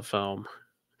Godzilla film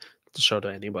to show to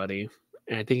anybody.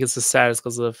 And I think it's the saddest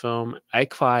Godzilla film. I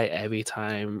cry every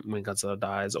time when Godzilla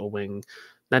dies, or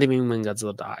not even when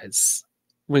Godzilla dies.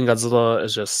 When Godzilla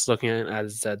is just looking at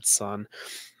his dead son,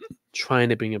 trying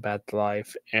to bring it back to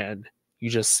life, and you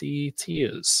just see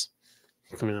tears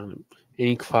coming out of him. And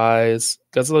he cries.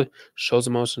 Godzilla shows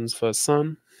emotions for his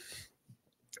son.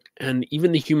 And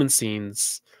even the human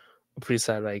scenes are pretty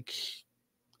sad. Like,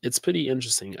 it's pretty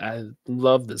interesting. I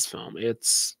love this film.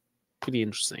 It's pretty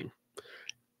interesting.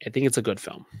 I think it's a good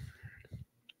film.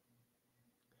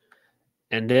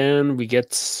 And then we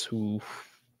get to.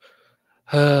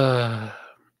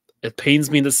 It pains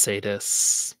me to say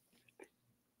this,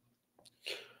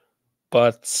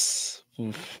 but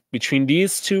between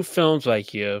these two films right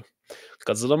here,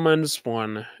 Godzilla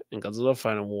 -1 and Godzilla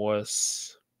Final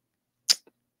Wars,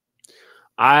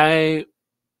 Godzilla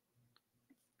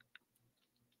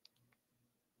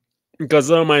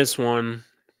 -1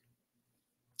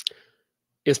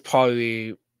 is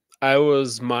probably. I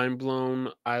was mind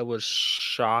blown. I was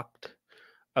shocked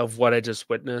of what I just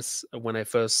witnessed when I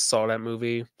first saw that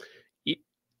movie.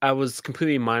 I was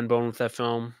completely mind blown with that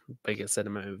film, like I said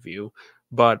in my review.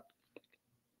 But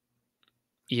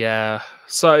yeah,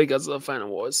 sorry, Godzilla Final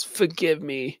Wars. Forgive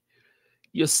me.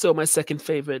 You're still my second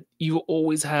favorite. You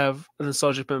always have a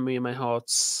nostalgic memory in my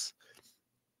hearts.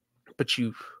 But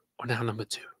you are now number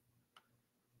 2.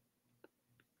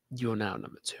 You are now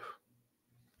number 2.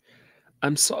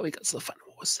 I'm sorry, Godzilla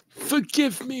Final Wars.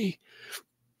 Forgive me.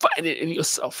 Find it in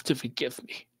yourself to forgive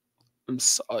me. I'm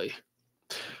sorry.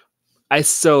 I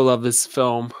still love this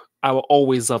film. I will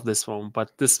always love this film,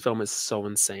 but this film is so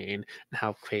insane and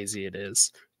how crazy it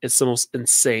is. It's the most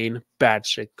insane, bad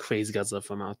shit, crazy Godzilla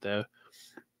film out there.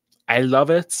 I love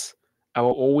it. I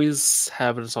will always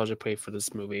have a nostalgic place for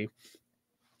this movie.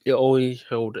 It always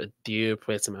held a dear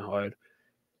place in my heart.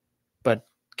 But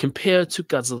compared to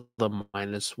Godzilla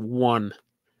 -1,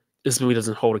 this movie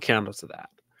doesn't hold a candle to that.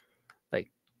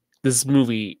 Like, this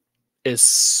movie is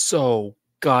so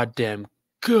goddamn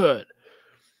good.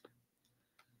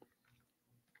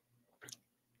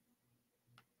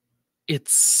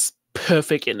 It's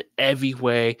perfect in every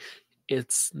way.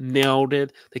 It's nailed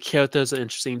it. The characters are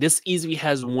interesting. This easily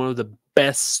has one of the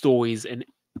best stories in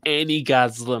any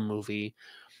Godzilla movie.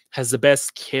 Has the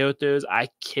best characters. I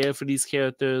care for these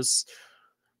characters.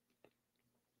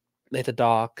 Like the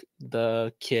doc,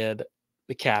 the kid,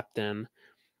 the captain,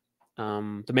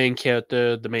 the main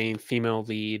character, the main female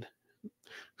lead,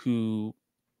 who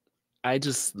I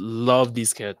just love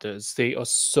these characters. They are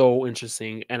so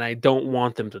interesting, and I don't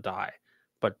want them to die.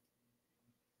 But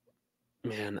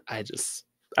man, I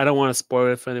don't want to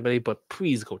spoil it for anybody, but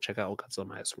please go check out Godzilla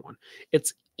 -1.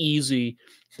 It's easily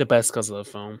the best Godzilla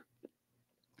film.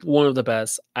 One of the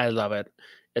best. I love it.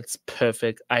 It's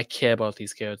perfect. I care about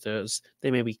these characters.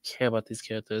 They made me care about these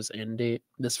characters, and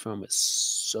this film is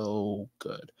so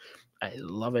good. I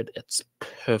love it. It's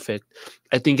perfect.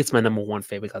 I think it's my number 1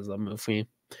 favorite Godzilla movie.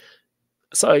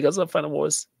 Sorry, Godzilla Final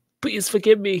Wars. Please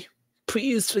forgive me.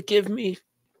 Please forgive me.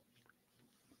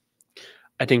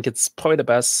 I think it's probably the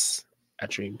best.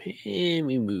 Actually, let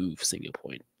me move single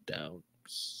point down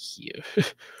here.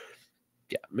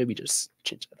 Yeah, maybe just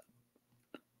change that up.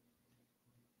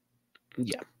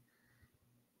 Yeah.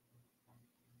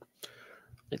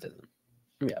 It doesn't.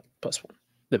 Yeah, +1.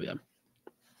 There we go.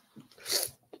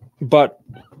 But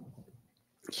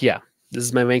yeah, this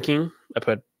is my ranking. I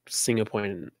put single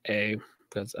point in A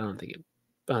because I don't think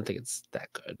it's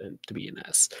that good and to be an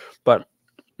S. But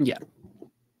yeah.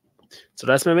 So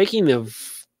that's my ranking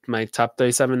of my top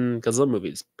 37 Godzilla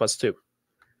movies +2.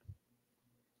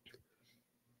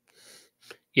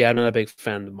 Yeah, I'm not a big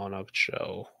fan of the Monarch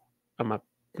show. I'm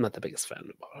not the biggest fan of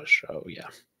the Monarch show. Yeah,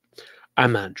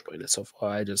 I'm not enjoying it so far.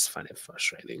 I just find it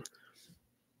frustrating.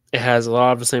 It has a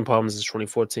lot of the same problems as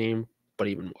 2014, but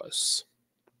even worse.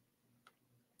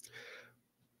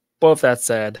 But with that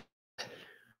said,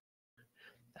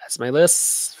 that's my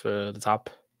list for the top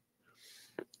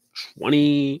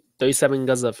 37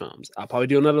 Godzilla films. I'll probably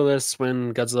do another list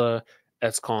when Godzilla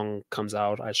X Kong comes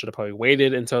out. I should have probably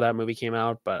waited until that movie came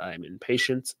out, but I'm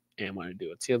impatient and want to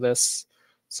do a tier list.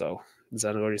 So, is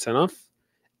that already sign off?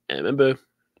 And remember,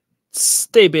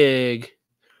 stay big,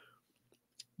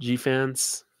 G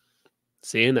fans.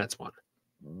 See you in the next one.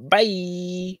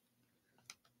 Bye.